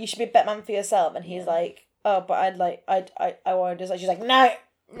 no. You should be a better man for yourself. And he's like, oh, but I want to just like. She's like, no,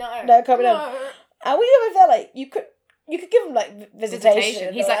 No. calm down. And we over there like you could give him like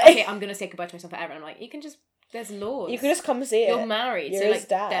visitation. He's or, like, okay, I'm gonna say goodbye to myself forever. And I'm like, you can just. There's laws. you can just come see it. You're married, You're so his like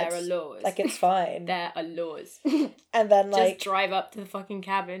dad. there are laws. Like it's fine. There are laws. And then like Just drive up to the fucking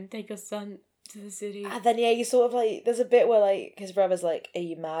cabin, take your son to the city. and then yeah, you sort of like there's a bit where like his brother's like, are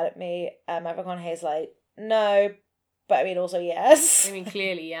you mad at me? And Matthew McConaughey's like, no, but I mean also yes. I mean,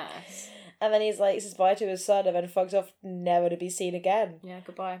 clearly, yes. And then he's like says bye to his son and then fucks off, never to be seen again. Yeah,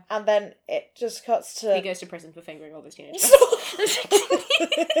 goodbye. And then it just cuts to He goes to prison for fingering all those teenagers.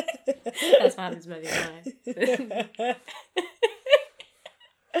 That's what happens most of the time.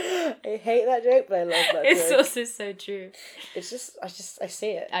 I hate that joke, but I love that It's joke. also so true. It's just I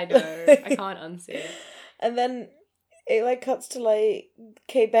see it. I know. I can't unsee it. And then it like cuts to like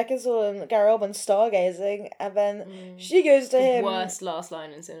Kate Beckinsale and Gary Oldman stargazing, and then she goes to The him. worst last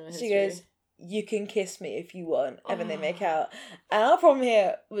line in cinema history. She goes, "You can kiss me if you want," and then they make out. And our problem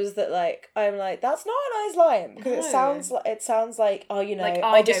here was that like I'm like, that's not a nice line because No. it sounds like oh you know Like, I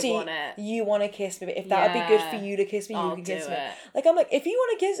don't obviously want it. you want to kiss me, but if that would be good for Yeah. you to kiss me, I'll you can kiss do me. it. Like I'm like, if you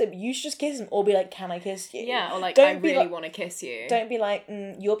want to kiss him, you should just kiss him, or be like, can I kiss you? Yeah, or like, Don't I be really like- want to kiss you. Don't be like,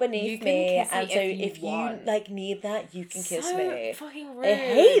 you're You beneath can me, kiss me and so if you want. like need that, you can kiss so me. fucking rude. I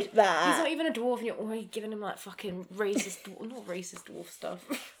hate that. He's not even a dwarf and you're already giving him like fucking racist, not racist dwarf stuff.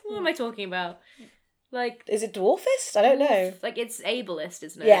 What am I talking about? Like, Is it dwarfist? I don't know. like it's ableist,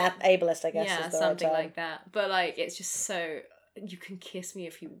 isn't it? Yeah, ableist, I guess. Yeah, is the something right term. like that. But like, it's just so, you can kiss me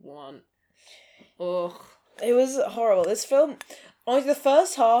if you want. Ugh. It was horrible. This film, honestly, the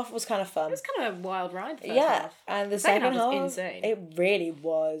first half was kind of fun. It was kind of a wild ride. The first Yeah, half. and the second second half half, was insane. it really God,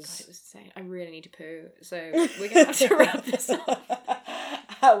 was. it was insane. I really need to poo, so we're gonna have to wrap this up.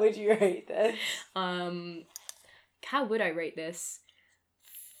 How would you rate this? How would I rate this?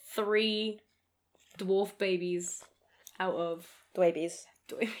 3 dwarf babies out of The babies.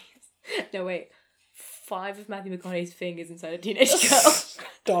 no wait, 5 of Matthew McConaughey's fingers inside a teenage girl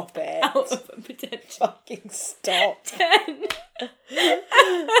Stop it. out of a potential Fucking stop. 10.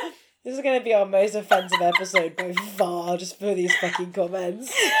 This is going to be our most offensive episode by far, just for these fucking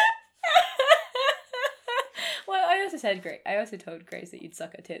comments. Well, I also I also told Grace that you'd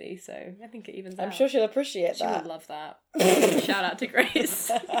suck her titty, so I think it evens out. I'm sure she'll appreciate she that. would love that. Shout out to Grace.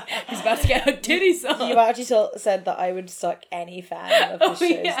 Who's about to get her titty sucked. You actually said that I would suck any fan of the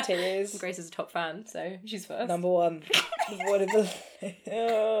show's titties. Grace is a top fan, so she's first. Number one. What are the...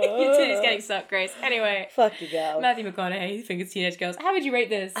 Your titty's getting sucked, Grace. Anyway. Fuck you, girl. Matthew McConaughey, Fingers Teenage Girls. How would you rate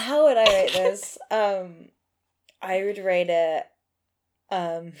this? How would I rate this? I would rate it...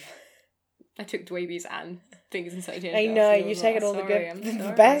 I took Dweebies and Fingers Inside Teenage I Girls. know, so you've taken all the I'm good... The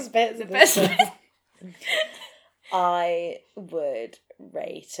sorry. best bits The of this best film. I would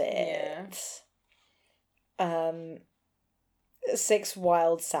rate it... 6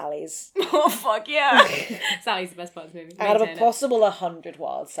 Wild Sallys. Oh, fuck yeah. Sally's the best part of the movie. Out of a Maintain it. possible 100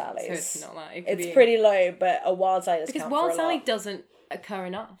 Wild So Sallys. it's not that. It could It's be pretty low, but a Wild Sally does because count Wild for a Sally lot. doesn't occur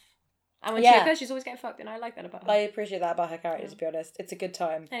enough. And when Yeah. she occurs, she's always getting fucked, and I like that about her. I appreciate that about her character, to be honest. It's a good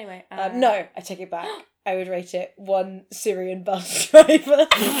time. Anyway. No, I take it back. I would rate it 1 Syrian bus driver.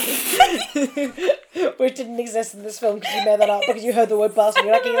 Which didn't exist in this film because you made that up because you heard the word bus and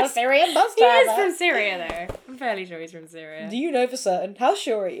you're like, he's a Syrian bus He is driver. from Syria, though. I'm fairly sure he's from Syria. Do you know for certain? How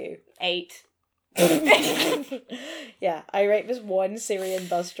sure are you? 8. Yeah, I rate this 1 Syrian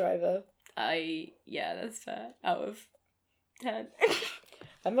bus driver. Yeah, that's fair. Out of 10.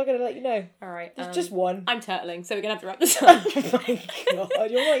 I'm not going to let you know. Alright. There's just 1. I'm turtling, so we're gonna have to wrap this up. Oh my god,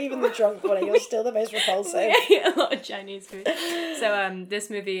 you're not even the drunk one, you're still the most repulsive. I eat a lot of Chinese food. So,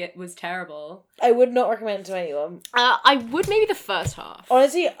 this movie was terrible. I would not recommend it to anyone. I would maybe the first half.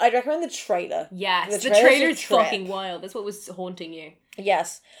 Honestly, I'd recommend the trailer. Yes, the trailer's trailer a is trip. fucking wild. That's what was haunting you.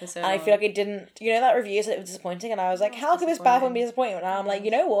 Yes. For so And I long. feel like it didn't... You know that review said it was disappointing? And I was like, how could this bad one be disappointing? And I'm like, you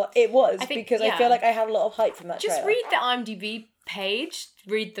know what? It was. I think- because I yeah. feel like I had a lot of hype from that Just trailer. read the IMDb page,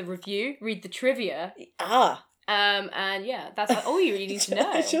 read the review, read the trivia. Ah. And yeah, that's all you really need to know.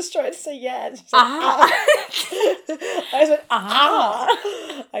 I just tried to say yeah. And she said, Ah. I just went, ah.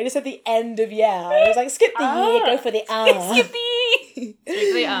 I just said the end of yeah. I was like, skip the ye, go for the ah. Skip the E.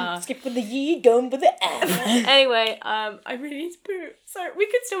 Skip the R. Skip for the ye, go for the ah. Anyway, I really need to poo. Sorry, we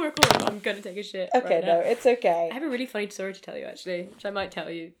could still record, but I'm gonna take a shit. Okay, right no, now. it's okay. I have a really funny story to tell you actually, which I might tell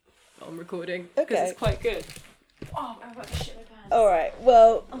you on recording. Okay. Because it's quite good. Oh, I'm about to shit my pants. Alright,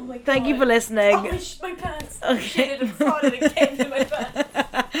 well, Oh my god. thank you for listening. Oh, my pants. Okay. I shitted and farted and came to my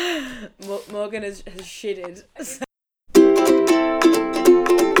pants. Morgan has shitted.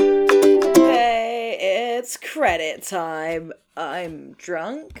 Okay, it's credit time. I'm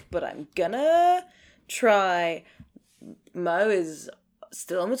drunk, but I'm gonna try. Mo is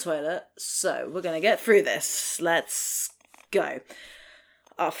still on the toilet, so we're gonna get through this. Let's go.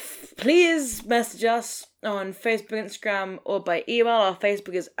 Please message us on Facebook, Instagram, or by email. Our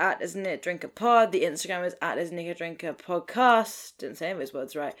Facebook is @DesignakedDrinkerPod. The Instagram is @DesignakedDrinkerPodcast. Didn't say any of those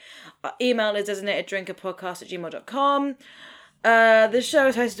words right. Our email is DesignakedDrinkerPodcast@gmail.com. The show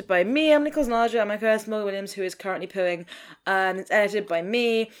is hosted by me. I'm Nicholas Narja. I'm my co-host Morgan Williams, who is currently pooing. It's edited by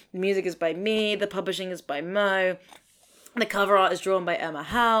me. The music is by me. The publishing is by Mo. The cover art is drawn by Emma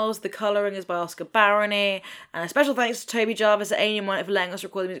Howes. The colouring is by Oscar Barony. And a special thanks to Toby Jarvis at Alien One for letting us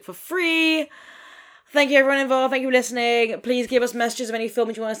record the music for free. Thank you everyone involved. Thank you for listening. Please give us messages of any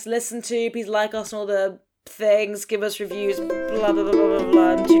films you want us to listen to. Please like us on all the things. Give us reviews. Blah, blah, blah, blah, blah,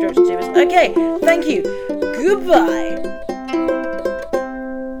 blah. I'm too drunk to do this. Okay, thank you. Goodbye.